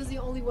Trix was the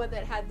only one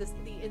that had the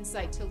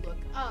insight to look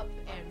up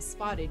and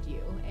spotted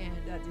you, and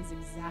that is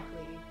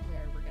exactly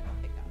where we're gonna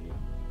pick up.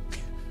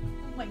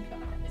 Oh my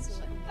god. So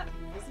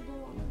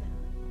invisible on the map.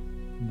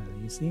 Now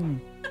you see me.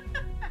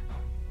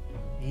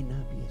 May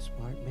not be a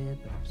smart man,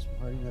 but I'm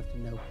smart enough to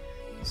know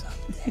he's up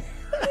there.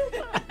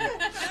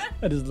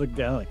 I just look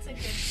down like,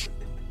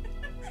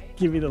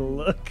 give me the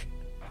look.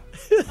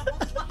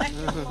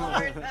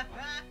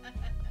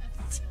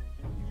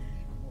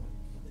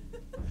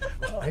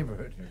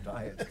 Fiber in your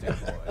diet, dear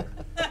boy.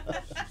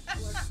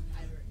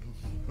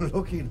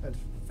 Looking at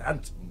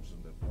phantoms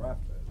in the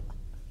rafters.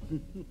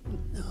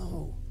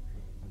 No,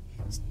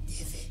 it's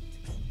Divot.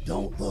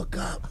 Don't look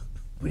up,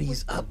 but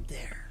he's up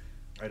there.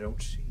 I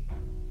don't see.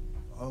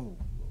 Oh,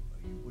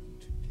 you wouldn't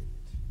do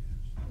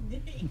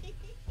it.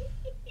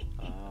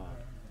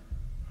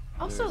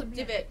 Also,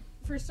 Divot,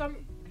 for some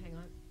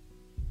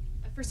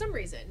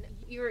reason,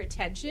 your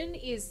attention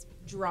is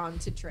drawn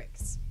to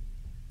Trix.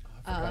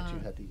 I forgot you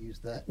had to use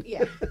that.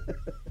 Yeah.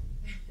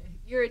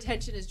 Your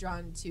attention is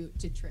drawn to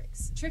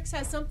Trix. Trix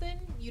has something,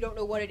 you don't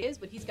know what it is,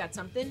 but he's got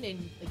something,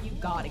 and like, you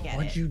gotta get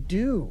What'd it. you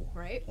do?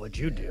 Right? What'd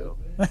you do?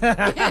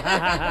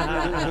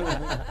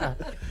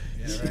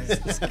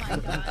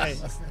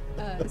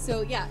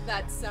 So yeah,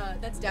 that's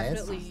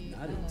definitely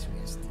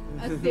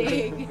a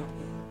thing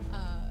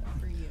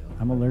for you.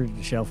 I'm allergic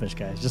to shellfish,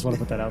 guys. Just want to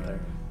put that out there.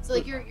 So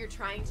like you're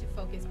trying to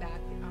focus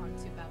back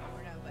onto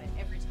Valorna, but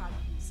every time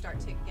you start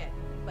to get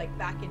like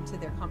back into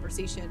their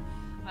conversation,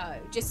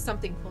 just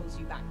something pulls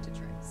you back to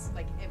Trix,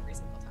 like every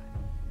single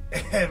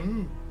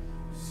time.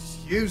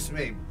 Excuse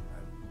me.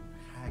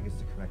 Hag is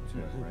the correct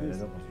term, right? I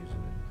don't want to use it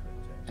in the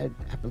correct term.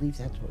 I believe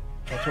that's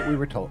what we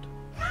were told.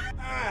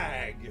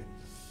 Hag!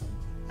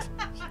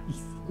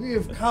 We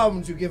have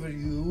come to give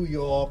you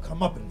your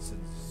comeuppances.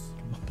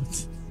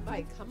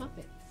 By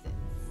comeuppance.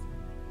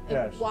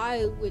 Yes.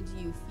 Why would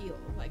you feel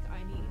like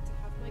I need to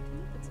have my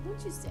comeuppance?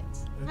 Won't you sit?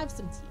 Have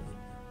some tea.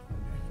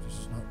 This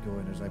is not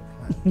going as I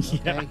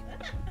planned. Yeah.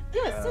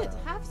 Yeah, sit.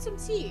 Have some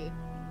tea.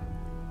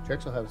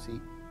 Trix will have a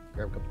seat.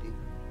 Grab a cup of tea.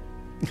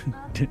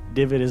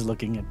 Divot is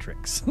looking at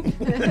Trix. I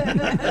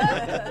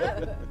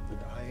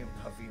am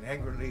puffing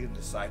angrily in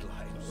the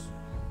sidelines.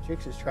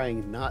 Trix is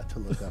trying not to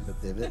look up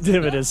at Divot.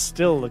 Divot is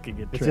still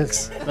looking at It's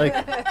Trix. just like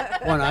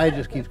one eye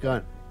just keeps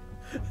going.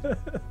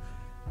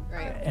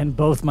 Right. And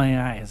both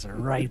my eyes are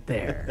right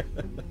there.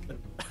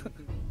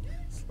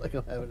 It's like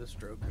I'm having a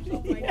stroke or Oh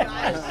something. my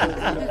gosh.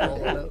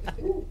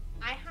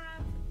 I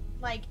have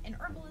like an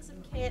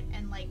herbalism kit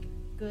and like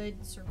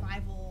good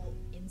survival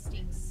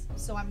instincts,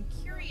 so I'm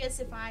curious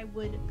if I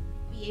would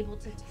be able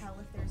to tell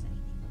if there's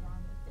anything wrong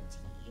with the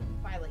tea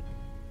by like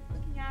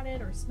looking at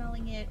it or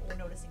smelling it or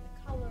noticing the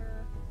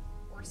color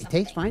or It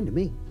something. tastes fine to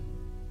me.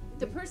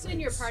 The person in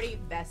your party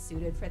best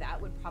suited for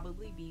that would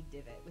probably be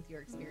Divot, with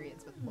your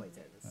experience with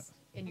poisons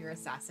in your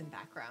assassin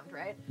background,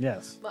 right?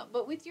 Yes.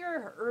 But with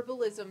your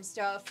herbalism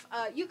stuff,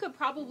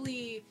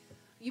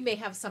 you may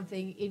have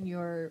something in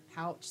your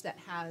pouch that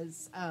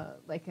has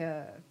like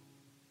I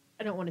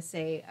don't want to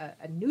say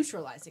a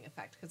neutralizing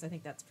effect, because I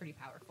think that's pretty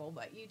powerful,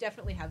 but you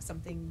definitely have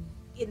something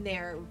in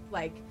there,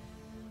 like,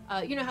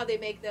 you know how they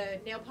make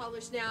the nail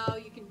polish now?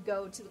 You can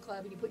go to the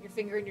club and you put your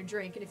finger in your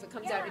drink, and if it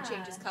comes out and it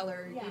changes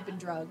color, you've been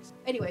drugged.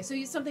 Anyway, so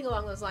use something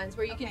along those lines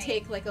where you can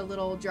take like a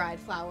little dried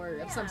flower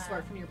of some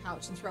sort from your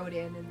pouch and throw it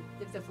in, and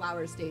if the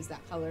flower stays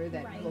that color,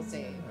 then we'll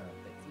say that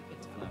you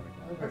get to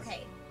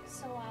Okay,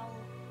 so I'll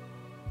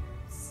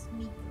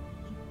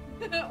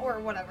sneakily or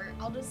whatever.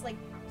 I'll just like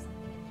pop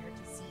something in there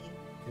to see.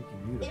 I think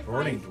you need a If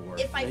burning I- dwarf.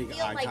 if I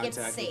feel like it's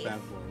safe.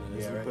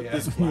 Put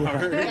this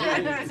flower.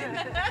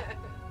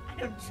 I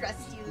don't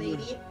trust you,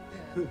 lady.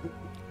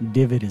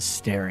 Divot is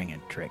staring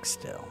at Trix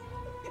still.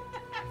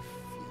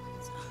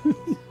 yeah.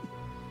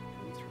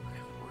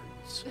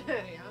 I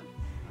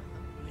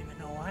don't even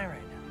know why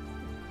right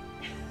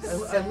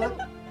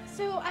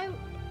So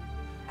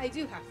I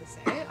do have to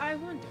say, I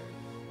wonder,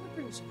 what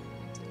brings you here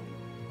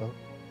today?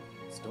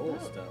 Stole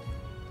stuff.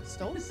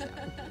 Stole stuff?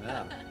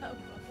 Yeah.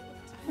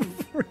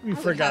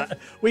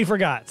 We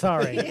forgot.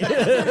 Sorry.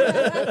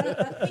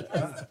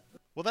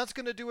 Well, that's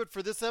going to do it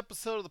for this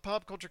episode of the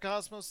Pop Culture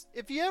Cosmos.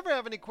 If you ever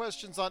have any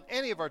questions on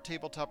any of our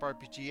tabletop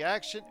RPG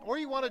action, or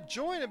you want to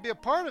join and be a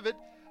part of it,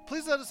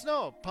 please let us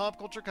know.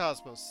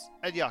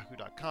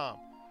 popculturecosmos@yahoo.com.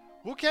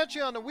 We'll catch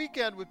you on the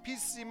weekend with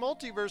PCC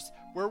Multiverse,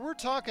 where we're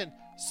talking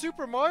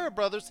Super Mario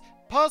Brothers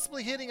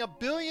possibly hitting $1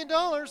 billion,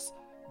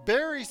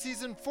 Barry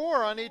Season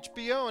 4 on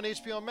HBO and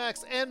HBO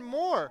Max, and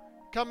more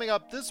coming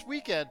up this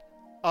weekend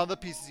on the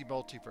PCC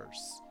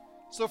Multiverse.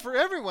 So for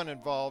everyone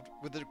involved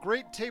with a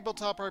great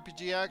tabletop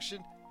RPG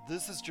action,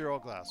 this is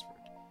Gerald Glassford.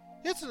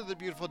 It's another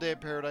beautiful day in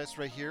paradise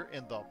right here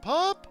in the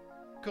Pop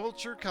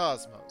Culture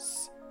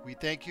Cosmos. We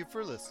thank you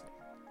for listening.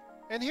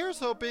 And here's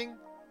hoping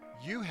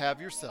you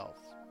have yourself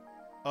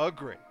a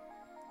great